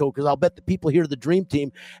the get-go, because I'll bet the people hear the Dream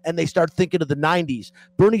Team and they start thinking of the 90s.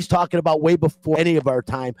 Bernie's talking about way before any of our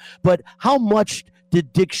time. But how much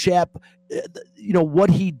did Dick Schaap,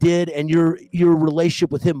 what he did and your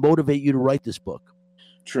relationship with him motivate you to write this book?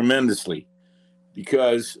 Tremendously,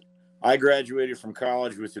 because I graduated from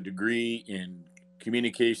college with a degree in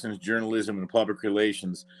communications, journalism, and public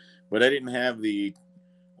relations, but I didn't have the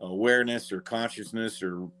awareness or consciousness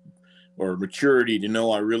or maturity to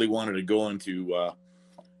know I really wanted to go into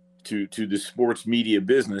to the sports media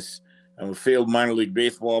business. I'm a failed minor league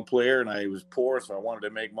baseball player, and I was poor, so I wanted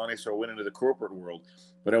to make money, so I went into the corporate world.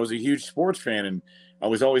 But I was a huge sports fan, and I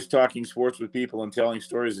was always talking sports with people and telling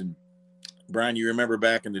stories. And Brian, you remember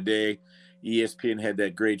back in the day, ESPN had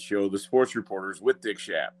that great show, The Sports Reporters, with Dick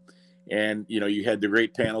Schaap. And, you had the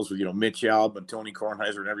great panels with, Mitch Alb and Tony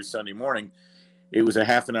Kornheiser, and every Sunday morning, it was a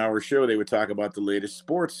half-an-hour show. They would talk about the latest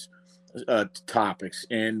sports topics.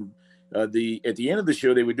 And at the end of the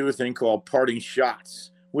show, they would do a thing called Parting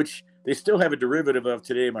Shots, which they still have a derivative of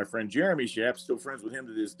today. My friend Jeremy Schaap, still friends with him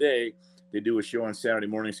to this day. They do a show on Saturday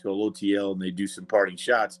mornings called OTL, and they do some parting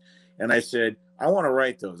shots. And I said, I want to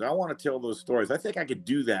write those. I want to tell those stories. I think I could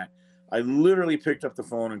do that. I literally picked up the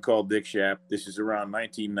phone and called Dick Schaap. This is around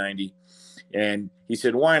 1990. And he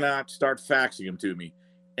said, why not start faxing them to me?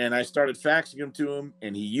 And I started faxing them to him,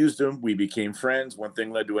 and he used them. We became friends. One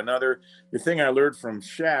thing led to another. The thing I learned from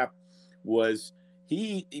Schaap was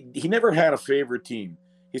he never had a favorite team.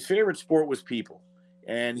 his favorite sport was people.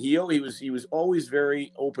 And he was always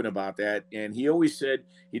very open about that. And he always said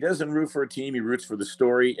he doesn't root for a team, he roots for the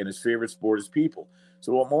story, and his favorite sport is people.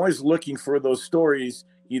 So I'm always looking for those stories,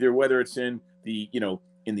 either whether it's in the,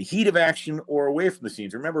 in the heat of action or away from the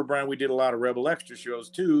scenes. Remember, Brian, we did a lot of Rebel Extra shows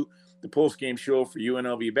too, the post-game show for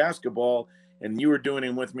UNLV basketball, and you were doing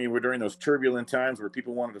it with me. We're during those turbulent times where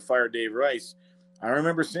people wanted to fire Dave Rice. I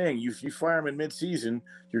remember saying, if you fire him in midseason,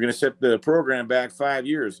 you're going to set the program back 5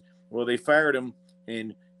 years. Well, they fired him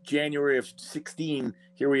in January of 16.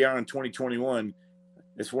 Here we are in 2021.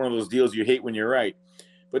 It's one of those deals you hate when you're right.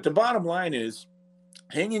 But the bottom line is,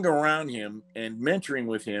 hanging around him and mentoring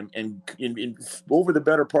with him, and in over the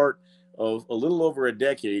better part of a little over a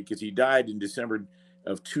decade, because he died in December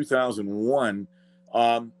of 2001,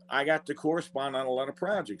 I got to correspond on a lot of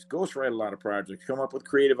projects, ghostwrite a lot of projects, come up with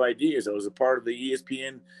creative ideas. I was a part of the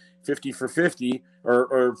ESPN 50 for 50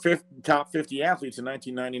 or top 50 athletes in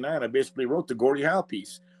 1999. I basically wrote the Gordie Howe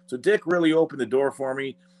piece. So Dick really opened the door for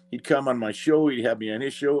me. He'd come on my show, he'd have me on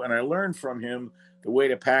his show, and I learned from him the way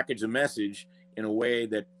to package a message in a way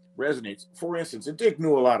that resonates. For instance, and Dick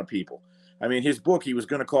knew a lot of people. I mean, his book, he was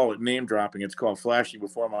going to call it name dropping. It's called Flashing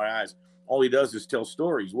Before My Eyes. All he does is tell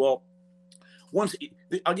stories. Well,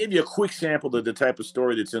 I'll give you a quick sample of the type of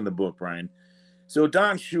story that's in the book, Brian. So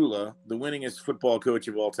Don Shula, the winningest football coach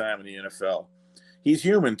of all time in the NFL, he's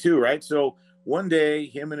human too, right? So one day,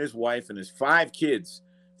 him and his wife and his 5 kids,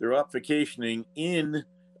 they're up vacationing in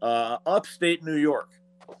upstate New York.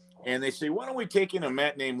 And they say, why don't we take in a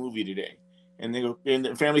matinee movie today? And they go, and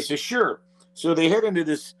the family says, sure. So they head into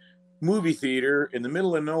this movie theater in the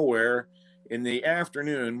middle of nowhere in the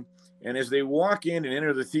afternoon. And as they walk in and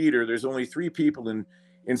enter the theater, there's only 3 people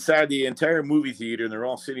inside the entire movie theater, and they're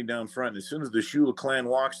all sitting down front. And as soon as the Shula clan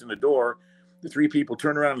walks in the door, the 3 people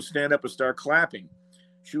turn around and stand up and start clapping.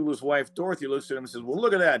 Shula's wife, Dorothy, looks at him and says, well,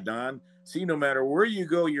 look at that, Don. See, no matter where you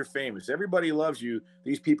go, you're famous. Everybody loves you.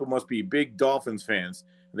 These people must be big Dolphins fans.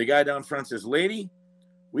 And the guy down front says, lady,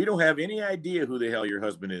 we don't have any idea who the hell your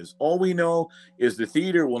husband is. All we know is the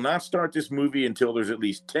theater will not start this movie until there's at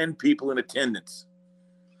least 10 people in attendance.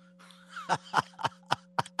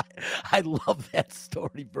 I love that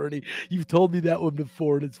story, Bernie. You've told me that one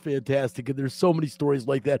before, and it's fantastic. And there's so many stories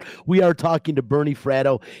like that. We are talking to Bernie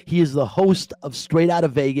Fratto. He is the host of Straight Outta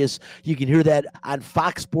Vegas. You can hear that on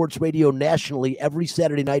Fox Sports Radio nationally every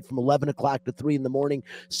Saturday night from 11 o'clock to 3 in the morning,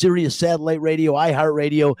 Sirius Satellite Radio,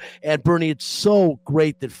 iHeartRadio. And Bernie, it's so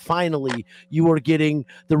great that finally you are getting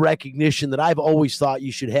the recognition that I've always thought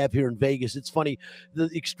you should have here in Vegas. It's funny, the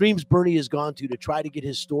extremes Bernie has gone to try to get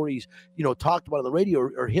his stories, talked about on the radio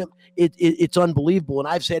or him. It's unbelievable. And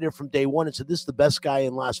I've sat here from day one and said, this is the best guy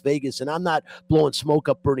in Las Vegas. And I'm not blowing smoke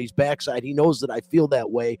up Bernie's backside. He knows that I feel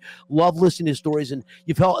that way. Love listening to his stories. And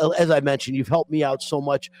you've helped, as I mentioned, you've helped me out so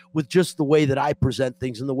much with just the way that I present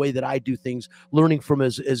things and the way that I do things, learning from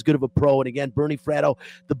as good of a pro. And again, Bernie Fratto,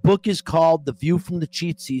 the book is called The View from the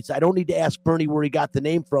Cheat Seats. I don't need to ask Bernie where he got the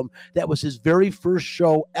name from. That was his very first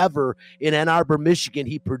show ever in Ann Arbor, Michigan.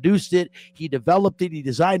 He produced it. He developed it. He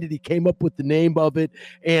designed it. He came up with the name of it.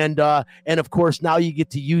 And of course, now you get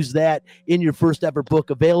to use that in your first ever book,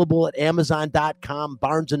 available at Amazon.com,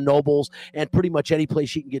 Barnes & Nobles, and pretty much any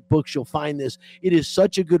place you can get books, you'll find this. It is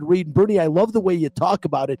such a good read. And Bernie, I love the way you talk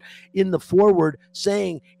about it in the foreword,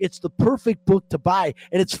 saying it's the perfect book to buy.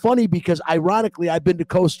 And it's funny because, ironically, I've been to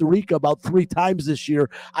Costa Rica about 3 times this year.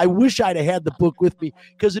 I wish I'd have had the book with me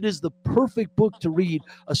because it is the perfect book to read,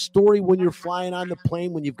 a story when you're flying on the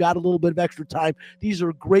plane, when you've got a little bit of extra time. These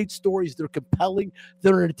are great stories. They're compelling.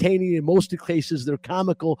 They're entertaining. In most cases, they're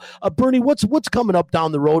comical. Bernie, what's coming up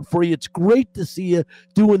down the road for you? It's great to see you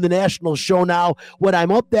doing the national show now. When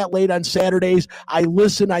I'm up that late on Saturdays, I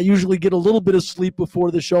listen. I usually get a little bit of sleep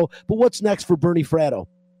before the show. But what's next for Bernie Fratto?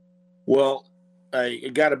 Well,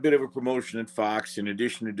 I got a bit of a promotion at Fox in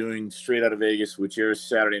addition to doing Straight Outta Vegas, which airs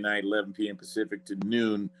Saturday night, 11 p.m. Pacific to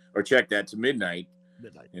noon, or check that, to midnight.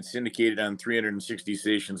 It's syndicated on 360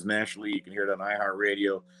 stations nationally. You can hear it on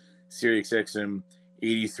iHeartRadio, SiriusXM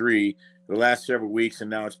 83 the last several weeks, and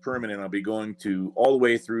now it's permanent. I'll be going to all the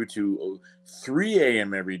way through to 3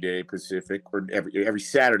 a.m. every day Pacific, or every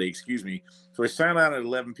Saturday, excuse me. So I sign on at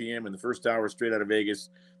 11 p.m. in the first hour, Straight Outta Vegas.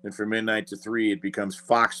 Then from midnight to 3, it becomes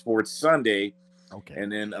Fox Sports Sunday. Okay.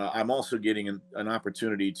 And then I'm also getting an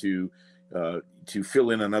opportunity to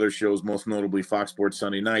fill in on other shows, most notably Fox Sports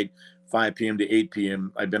Sunday night, 5 p.m. to 8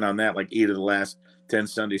 p.m. I've been on that like 8 of the last 10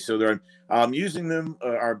 Sundays. So I'm using them,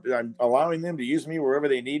 I'm allowing them to use me wherever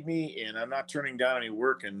they need me, and I'm not turning down any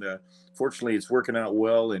work. And fortunately, it's working out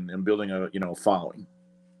well, and I'm building a following.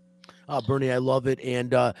 Bernie, I love it.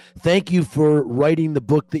 And thank you for writing the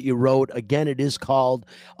book that you wrote. Again, it is called,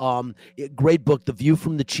 great book, The View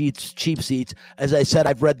from the Cheap Seats. As I said,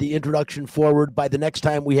 I've read the introduction forward. By the next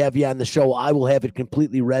time we have you on the show, I will have it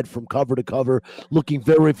completely read from cover to cover. Looking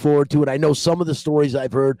very forward to it. I know some of the stories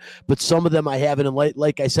I've heard, but some of them I haven't. And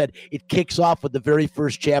like I said, it kicks off with the very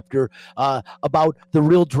first chapter about the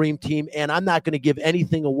real dream team. And I'm not going to give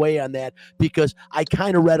anything away on that because I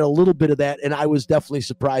kind of read a little bit of that, and I was definitely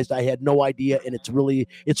surprised. I had no idea, and it's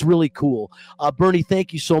really cool. Bernie,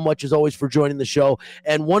 thank you so much as always for joining the show.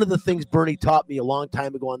 And one of the things Bernie taught me a long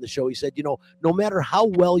time ago on the show, he said, no matter how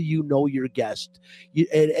well you know your guest,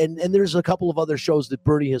 and there's a couple of other shows that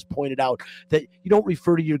Bernie has pointed out that you don't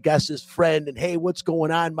refer to your guest as friend and, hey, what's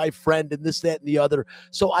going on, my friend, and this, that, and the other.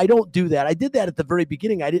 So I don't do that. I did that at the very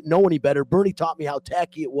beginning. I didn't know any better. Bernie taught me how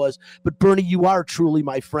tacky it was. But Bernie, you are truly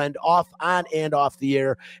my friend, on and off the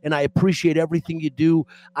air, and I appreciate everything you do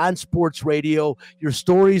on sports radio. Your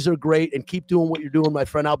stories are great, and keep doing what you're doing, my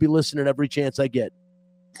friend. I'll be listening every chance I get.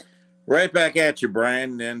 Right back at you,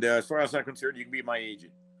 Brian. And as far as I'm concerned, you can be my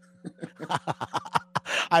agent.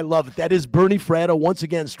 I love it. That is Bernie Fratto, once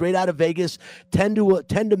again, straight out of Vegas, 10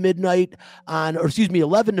 to midnight on, or excuse me,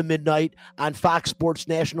 11 to midnight on Fox Sports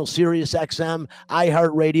National, Sirius XM,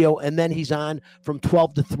 iHeartRadio, and then he's on from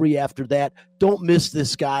 12 to 3 after that. Don't miss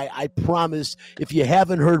this guy. I promise. If you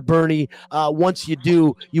haven't heard Bernie, once you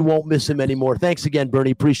do, you won't miss him anymore. Thanks again,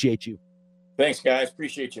 Bernie. Appreciate you. Thanks, guys.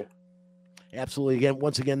 Appreciate you. Absolutely.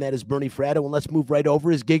 Once again, that is Bernie Fratto. And let's move right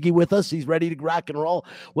over. Is Giggy with us? He's ready to rock and roll.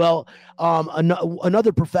 Well,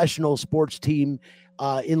 another professional sports team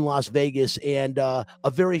in Las Vegas, and a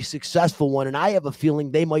very successful one. And I have a feeling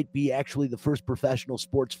they might be actually the first professional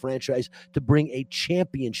sports franchise to bring a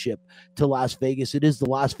championship to Las Vegas. It is the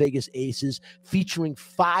Las Vegas Aces, featuring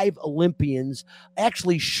 5 Olympians.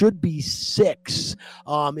 Actually should be 6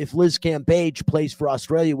 if Liz Cambage plays for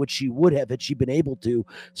Australia, which she would have had she been able to.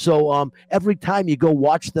 So every time you go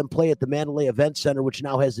watch them play at the Mandalay Event Center, which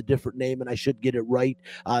now has a different name, and I should get it right,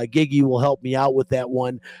 Giggy will help me out with that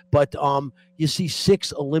one. But you see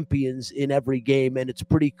 6 Olympians in every game, and it's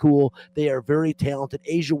pretty cool. They are very talented.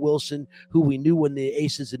 A'ja Wilson, who we knew when the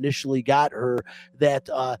Aces initially got her, that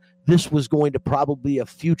this was going to probably a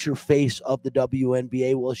future face of the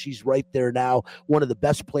WNBA. Well, she's right there now, one of the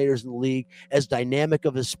best players in the league, as dynamic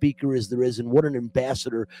of a speaker as there is, and what an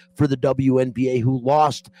ambassador for the WNBA, who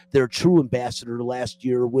lost their true ambassador last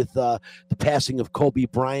year with the passing of Kobe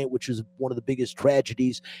Bryant, which is one of the biggest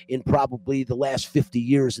tragedies in probably the last 50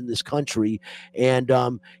 years in this country. And,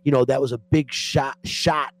 that was a big shot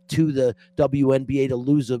to the WNBA to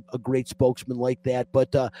lose a great spokesman like that.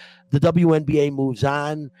 But the WNBA moves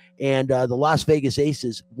on, and the Las Vegas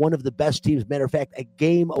Aces, one of the best teams. Matter of fact,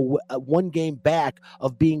 one game back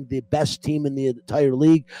of being the best team in the entire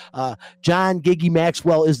league. John Giggy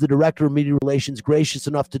Maxwell is the director of media relations, gracious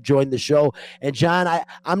enough to join the show. And John,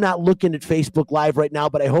 I'm not looking at Facebook Live right now,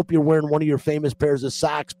 but I hope you're wearing one of your famous pairs of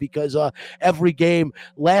socks, because every game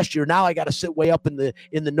last year, now I got to sit way up in the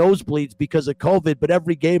nosebleeds because of COVID, but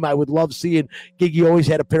every game I would love seeing. Giggy always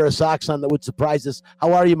had a pair of socks on that would surprise us.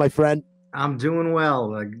 How are you, my friend? I'm doing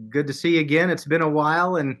well. Good to see you again. It's been a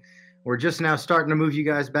while, and we're just now starting to move you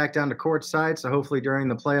guys back down to courtside. So hopefully during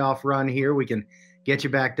the playoff run here, we can get you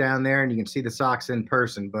back down there and you can see the socks in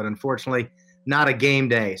person. But unfortunately, not a game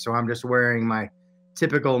day. So I'm just wearing my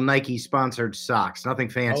typical Nike sponsored socks. Nothing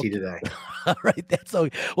fancy today. All right. That's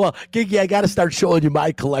okay. Well, Giggy, I got to start showing you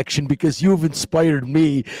my collection, because you've inspired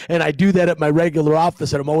me, and I do that at my regular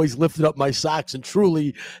office, and I'm always lifting up my socks, and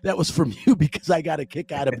truly that was from you, because I got a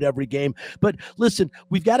kick out of it every game. But listen,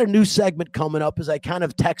 we've got a new segment coming up, as I kind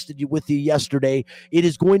of texted you with you yesterday. It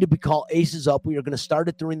is going to be called Aces Up. We are going to start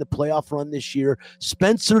it during the playoff run this year.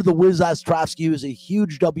 Spencer the Wiz Ostrovsky, who is a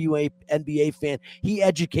huge WNBA fan, he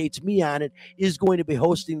educates me on it, is going to be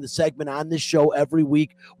hosting the segment on this show every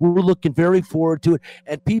week. We're looking very forward to it.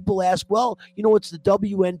 And people ask, well, it's the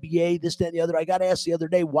WNBA, this, that, and the other. I got asked the other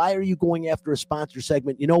day, why are you going after a sponsor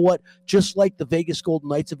segment? You know what? Just like the Vegas Golden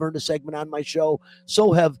Knights have earned a segment on my show,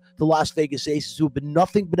 so have the Las Vegas Aces, who have been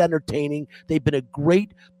nothing but entertaining. They've been a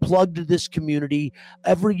great plug to this community.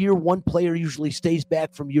 Every year, one player usually stays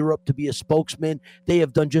back from Europe to be a spokesman. They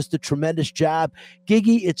have done just a tremendous job.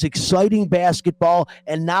 Giggy, it's exciting basketball,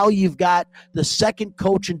 and now you've got the second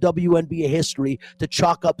coach in WNBA history to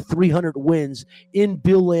chalk up 300 wins in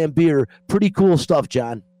Bill Laimbeer. Pretty cool stuff,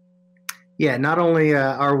 John. Yeah, not only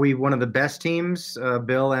are we one of the best teams,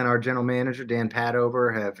 Bill and our general manager, Dan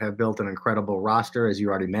Padover, have built an incredible roster, as you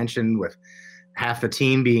already mentioned, with half the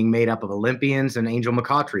team being made up of Olympians, and Angel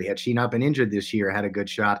McCautry, had she not been injured this year, had a good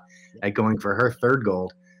shot at going for her 3rd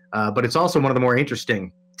gold. But it's also one of the more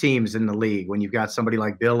interesting teams in the league. When you've got somebody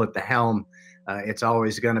like Bill at the helm, it's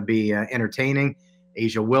always going to be entertaining.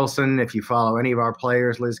 A'ja Wilson, if you follow any of our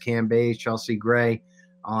players, Liz Cambage, Chelsea Gray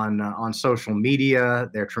on social media,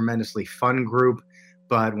 they're a tremendously fun group.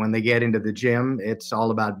 But when they get into the gym, it's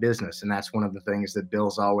all about business. And that's one of the things that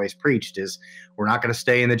Bill's always preached is we're not going to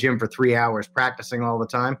stay in the gym for 3 hours practicing all the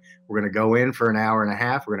time. We're going to go in for an hour and a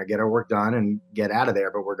half. We're going to get our work done and get out of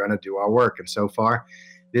there, but we're going to do our work. And so far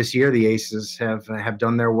this year, the Aces have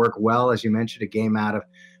done their work well. As you mentioned, a game out of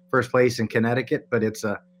first place in Connecticut, but it's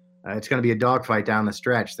going to be a dogfight down the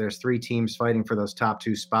stretch. There's 3 teams fighting for those top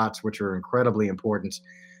 2 spots, which are incredibly important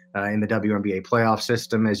in the WNBA playoff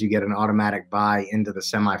system, as you get an automatic bye into the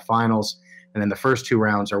semifinals. And then the first 2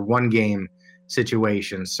 rounds are 1-game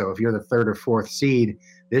situations. So if you're the 3rd or 4th seed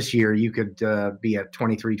this year, you could be a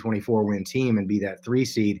 23-24 win team and be that 3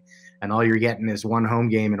 seed. And all you're getting is 1 home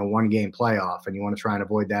game in a 1-game playoff. And you want to try and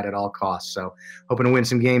avoid that at all costs. So hoping to win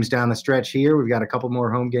some games down the stretch here. We've got a couple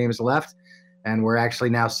more home games left. And we're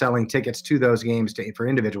actually now selling tickets to those games for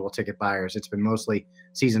individual ticket buyers. It's been mostly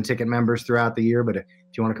season ticket members throughout the year. But if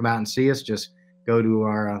you want to come out and see us, just go to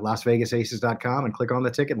our LasVegasAces.com and click on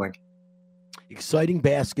the ticket link. Exciting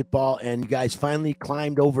basketball, and you guys finally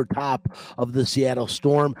climbed over top of the Seattle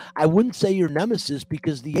Storm. I wouldn't say your nemesis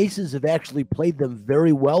because the Aces have actually played them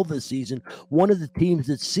very well this season. One of the teams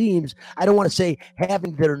that seems, I don't want to say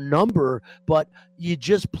having their number, but you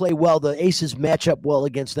just play well. The Aces match up well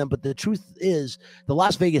against them, but the truth is the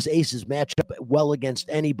Las Vegas Aces match up well against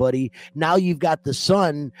anybody. Now you've got the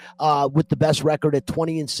Sun with the best record at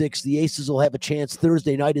 20-6. The Aces will have a chance.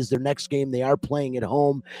 Thursday night is their next game. They are playing at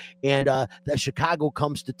home, and that Chicago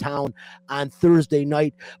comes to town on Thursday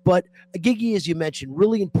night. But Gigi, as you mentioned,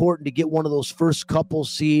 really important to get one of those first couple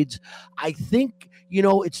seeds. I think,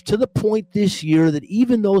 it's to the point this year that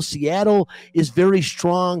even though Seattle is very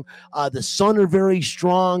strong, the Sun are very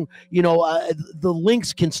strong, the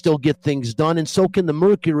Lynx can still get things done, and so can the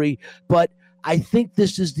Mercury. But I think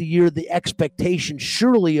this is the year, the expectation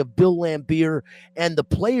surely of Bill Laimbeer and the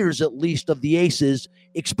players, at least of the Aces,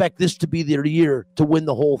 expect this to be their year to win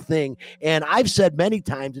the whole thing. And I've said many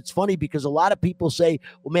times, it's funny because a lot of people say,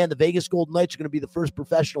 well, man, the Vegas Golden Knights are going to be the first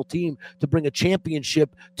professional team to bring a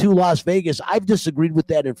championship to Las Vegas. I've disagreed with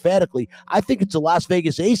that emphatically. I think it's the Las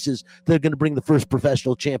Vegas Aces that are going to bring the first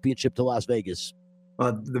professional championship to Las Vegas.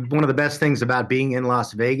 One of the best things about being in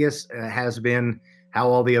Las Vegas has been how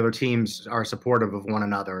all the other teams are supportive of one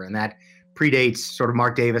another. And that predates sort of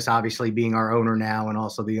Mark Davis, obviously being our owner now and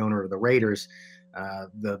also the owner of the Raiders.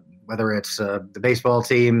 Whether it's the baseball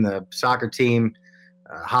team, the soccer team,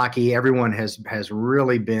 hockey, everyone has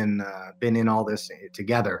really been in all this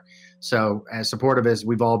together. So as supportive as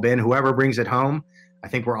we've all been, whoever brings it home, I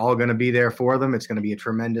think we're all going to be there for them. It's going to be a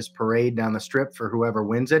tremendous parade down the strip for whoever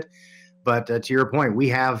wins it. But to your point, we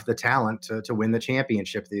have the talent to win the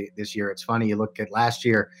championship this year. It's funny, you look at last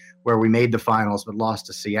year where we made the finals but lost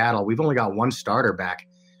to Seattle. We've only got 1 starter back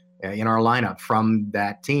in our lineup from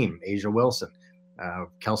that team, A'ja Wilson.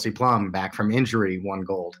 Kelsey Plum back from injury, 1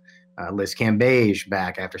 gold. Liz Cambage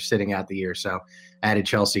back after sitting out the year. So added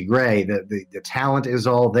Chelsea Gray. The talent is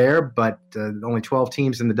all there, but only 12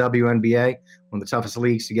 teams in the WNBA, one of the toughest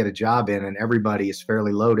leagues to get a job in, and everybody is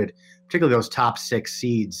fairly loaded, particularly those top 6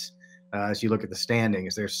 seeds. As you look at the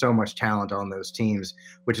standings, there's so much talent on those teams,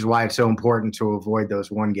 which is why it's so important to avoid those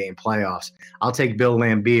 1-game playoffs. I'll take Bill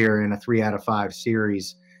Laimbeer in a 3 out of 5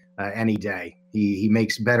 series any day. He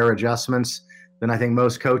makes better adjustments than I think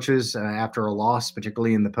most coaches after a loss,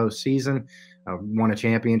 particularly in the postseason. Won a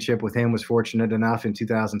championship with him, was fortunate enough in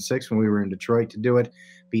 2006 when we were in Detroit to do it,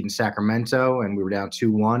 beating Sacramento, and we were down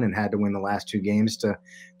 2-1 and had to win the last 2 games to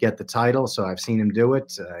get the title. So I've seen him do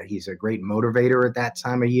it. He's a great motivator at that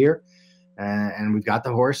time of year. And we've got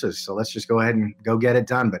the horses, so let's just go ahead and go get it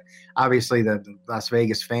done. But obviously the Las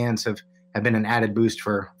Vegas fans have been an added boost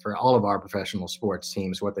for all of our professional sports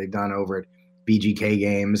teams, what they've done over at BGK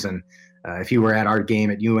games. And if you were at our game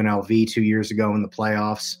at UNLV 2 years ago in the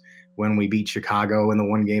playoffs when we beat Chicago in the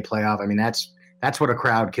 1-game playoff, I mean, that's what a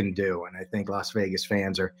crowd can do. And I think Las Vegas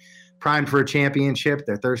fans are primed for a championship.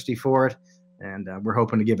 They're thirsty for it, and we're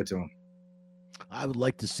hoping to give it to them. I would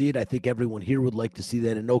like to see it. I think everyone here would like to see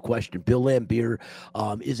that, and no question. Bill Laimbeer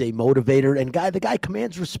is a motivator, and the guy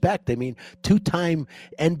commands respect. I mean, 2-time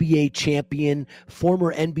NBA champion,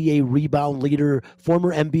 former NBA rebound leader,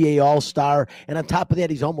 former NBA All-Star, and on top of that,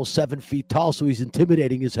 he's almost 7 feet tall, so he's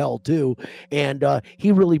intimidating as hell too. And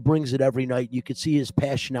he really brings it every night. You can see his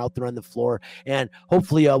passion out there on the floor, and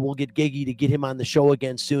hopefully we'll get Gigi to get him on the show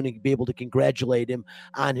again soon and be able to congratulate him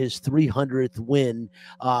on his 300th win,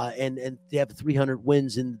 and to have 300 300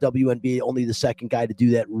 wins in the WNBA, only the second guy to do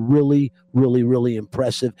that. Really, really, really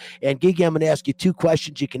impressive. And Giggy, I'm going to ask you two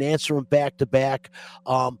questions. You can answer them back to back.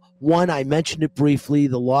 One, I mentioned it briefly,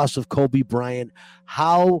 the loss of Kobe Bryant.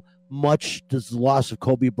 How much does the loss of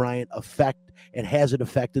Kobe Bryant affect, and has it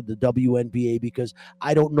affected the WNBA? Because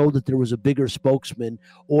I don't know that there was a bigger spokesman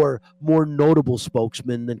or more notable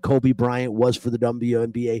spokesman than Kobe Bryant was for the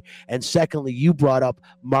WNBA. And secondly, you brought up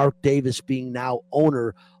Mark Davis being now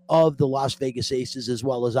owner of the Las Vegas Aces, as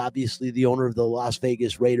well as obviously the owner of the Las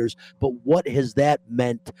Vegas Raiders. But what has that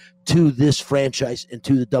meant to this franchise and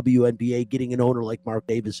to the WNBA, getting an owner like Mark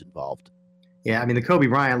Davis involved? Yeah, I mean, the Kobe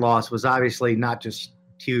Bryant loss was obviously not just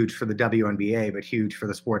huge for the WNBA, but huge for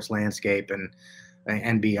the sports landscape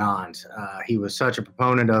and beyond. He was such a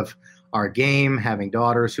proponent of our game, having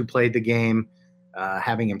daughters who played the game,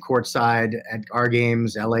 having him courtside at our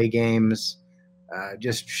games, LA games,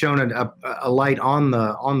 just shown a light on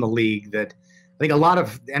the league that I think a lot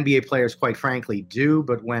of NBA players, quite frankly, do.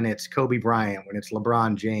 But when it's Kobe Bryant, when it's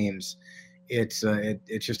LeBron James, it's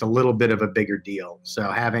just a little bit of a bigger deal.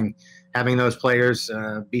 So having those players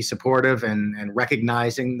be supportive and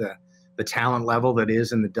recognizing the talent level that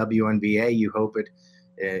is in the WNBA, you hope it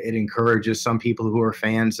encourages some people who are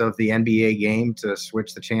fans of the NBA game to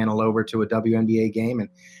switch the channel over to a WNBA game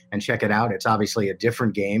and check it out. It's obviously a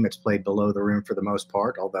different game. It's played below the rim for the most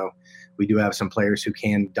part, although we do have some players who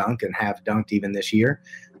can dunk and have dunked even this year.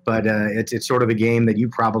 But it's sort of a game that you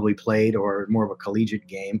probably played, or more of a collegiate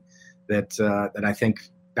game that I think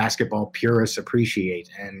basketball purists appreciate,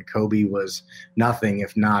 and Kobe was nothing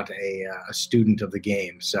if not a student of the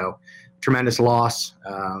game. So tremendous loss,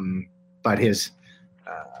 but his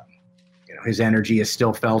energy is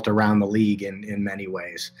still felt around the league in many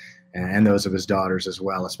ways, and those of his daughters as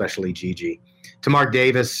well, especially Gigi. To Mark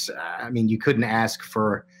Davis, I mean, you couldn't ask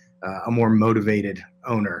for a more motivated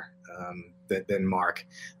owner than Mark.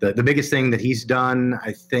 The biggest thing that he's done,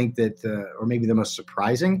 I think that, or maybe the most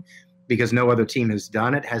surprising, because no other team has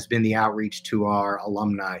done it, has been the outreach to our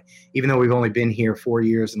alumni. Even though we've only been here 4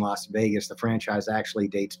 years in Las Vegas, the franchise actually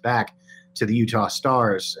dates back to the Utah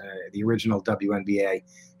Stars. The original WNBA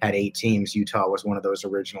had 8 teams. Utah was one of those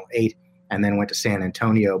original 8, and then went to San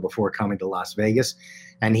Antonio before coming to Las Vegas.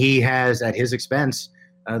 And he has, at his expense,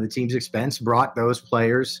 the team's expense, brought those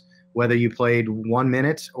players, whether you played 1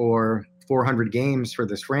 minute or 400 games for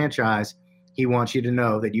this franchise, he wants you to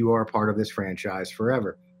know that you are a part of this franchise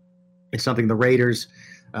forever. It's something the Raiders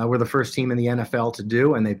were the first team in the NFL to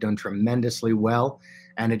do, and they've done tremendously well.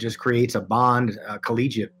 And it just creates a bond, a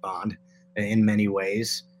collegiate bond in many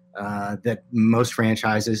ways that most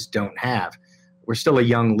franchises don't have. We're still a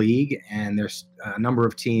young league, and there's a number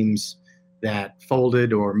of teams that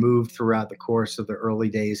folded or moved throughout the course of the early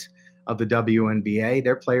days of the WNBA.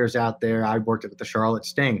 There are players out there. I worked with the Charlotte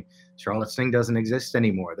Sting. Charlotte Sting doesn't exist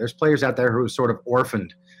anymore. There's players out there who are sort of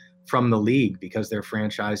orphaned from the league because their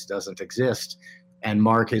franchise doesn't exist. And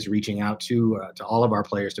Mark is reaching out to all of our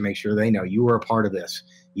players to make sure they know you are a part of this.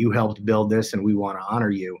 You helped build this, and we want to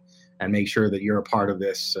honor you and make sure that you're a part of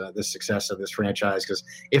this success of this franchise. Because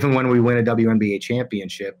if and when we win a WNBA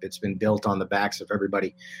championship, it's been built on the backs of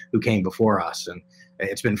everybody who came before us, and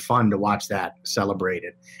it's been fun to watch that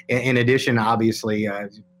celebrated. In addition, obviously,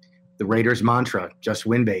 the Raiders' mantra, "Just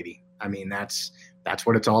win, baby." I mean, that's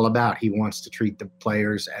what it's all about. He wants to treat the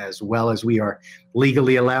players as well as we are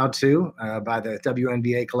legally allowed to by the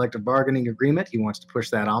WNBA collective bargaining agreement. He wants to push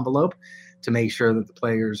that envelope to make sure that the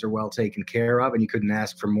players are well taken care of, and you couldn't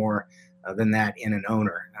ask for more than that in an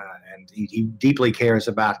owner. And he deeply cares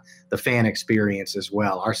about the fan experience as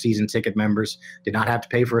well. Our season ticket members did not have to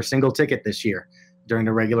pay for a single ticket this year during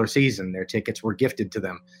the regular season. Their tickets were gifted to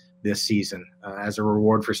them this season as a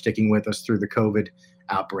reward for sticking with us through the COVID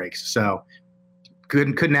outbreaks. So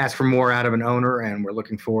couldn't ask for more out of an owner, and we're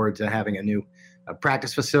looking forward to having a new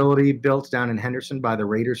practice facility built down in Henderson by the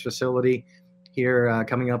Raiders facility here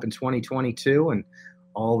coming up in 2022, and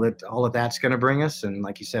all that that's going to bring us. And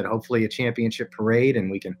like you said, hopefully a championship parade,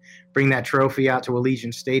 and we can bring that trophy out to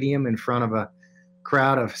Allegiant Stadium in front of a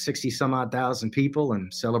crowd of 60 some odd thousand people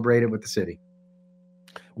and celebrate it with the city.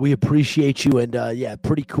 We appreciate you, and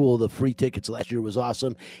pretty cool. The free tickets last year was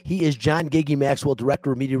awesome. He is John Giggy Maxwell,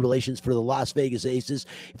 Director of Media Relations for the Las Vegas Aces.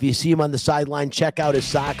 If you see him on the sideline, check out his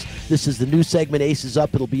socks. This is the new segment, Aces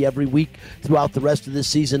Up. It'll be every week throughout the rest of this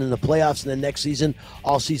season and the playoffs, and then next season,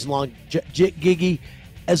 all season long. Giggy,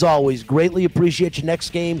 as always, greatly appreciate you.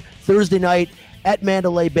 Next game, Thursday night at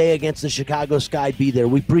Mandalay Bay against the Chicago Sky. Be there.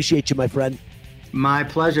 We appreciate you, my friend. My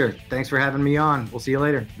pleasure. Thanks for having me on. We'll see you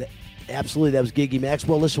later. Absolutely. That was Giggy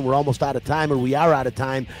Maxwell. Listen, we're almost out of time, or we are out of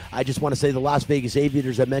time. I just want to say the Las Vegas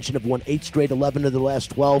Aviators, I mentioned, have won 8 straight, 11 of the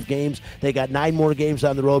last 12 games. They got 9 more games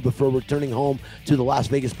on the road before returning home to the Las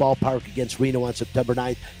Vegas ballpark against Reno on September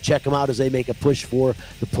 9th. Check them out as they make a push for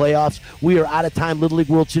the playoffs. We are out of time. Little League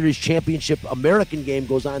World Series Championship American game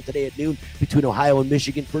goes on today at noon between Ohio and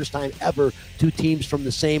Michigan. First time ever 2 teams from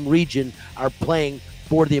the same region are playing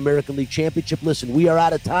for the American League Championship. Listen, we are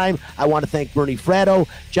out of time. I want to thank Bernie Fratto,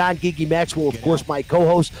 John Giggy Maxwell, of course, my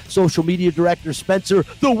co-host, social media director Spencer,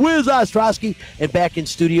 the Wiz Ostrowski, and back in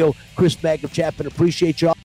studio, Chris Magnum Chapman. Appreciate y'all.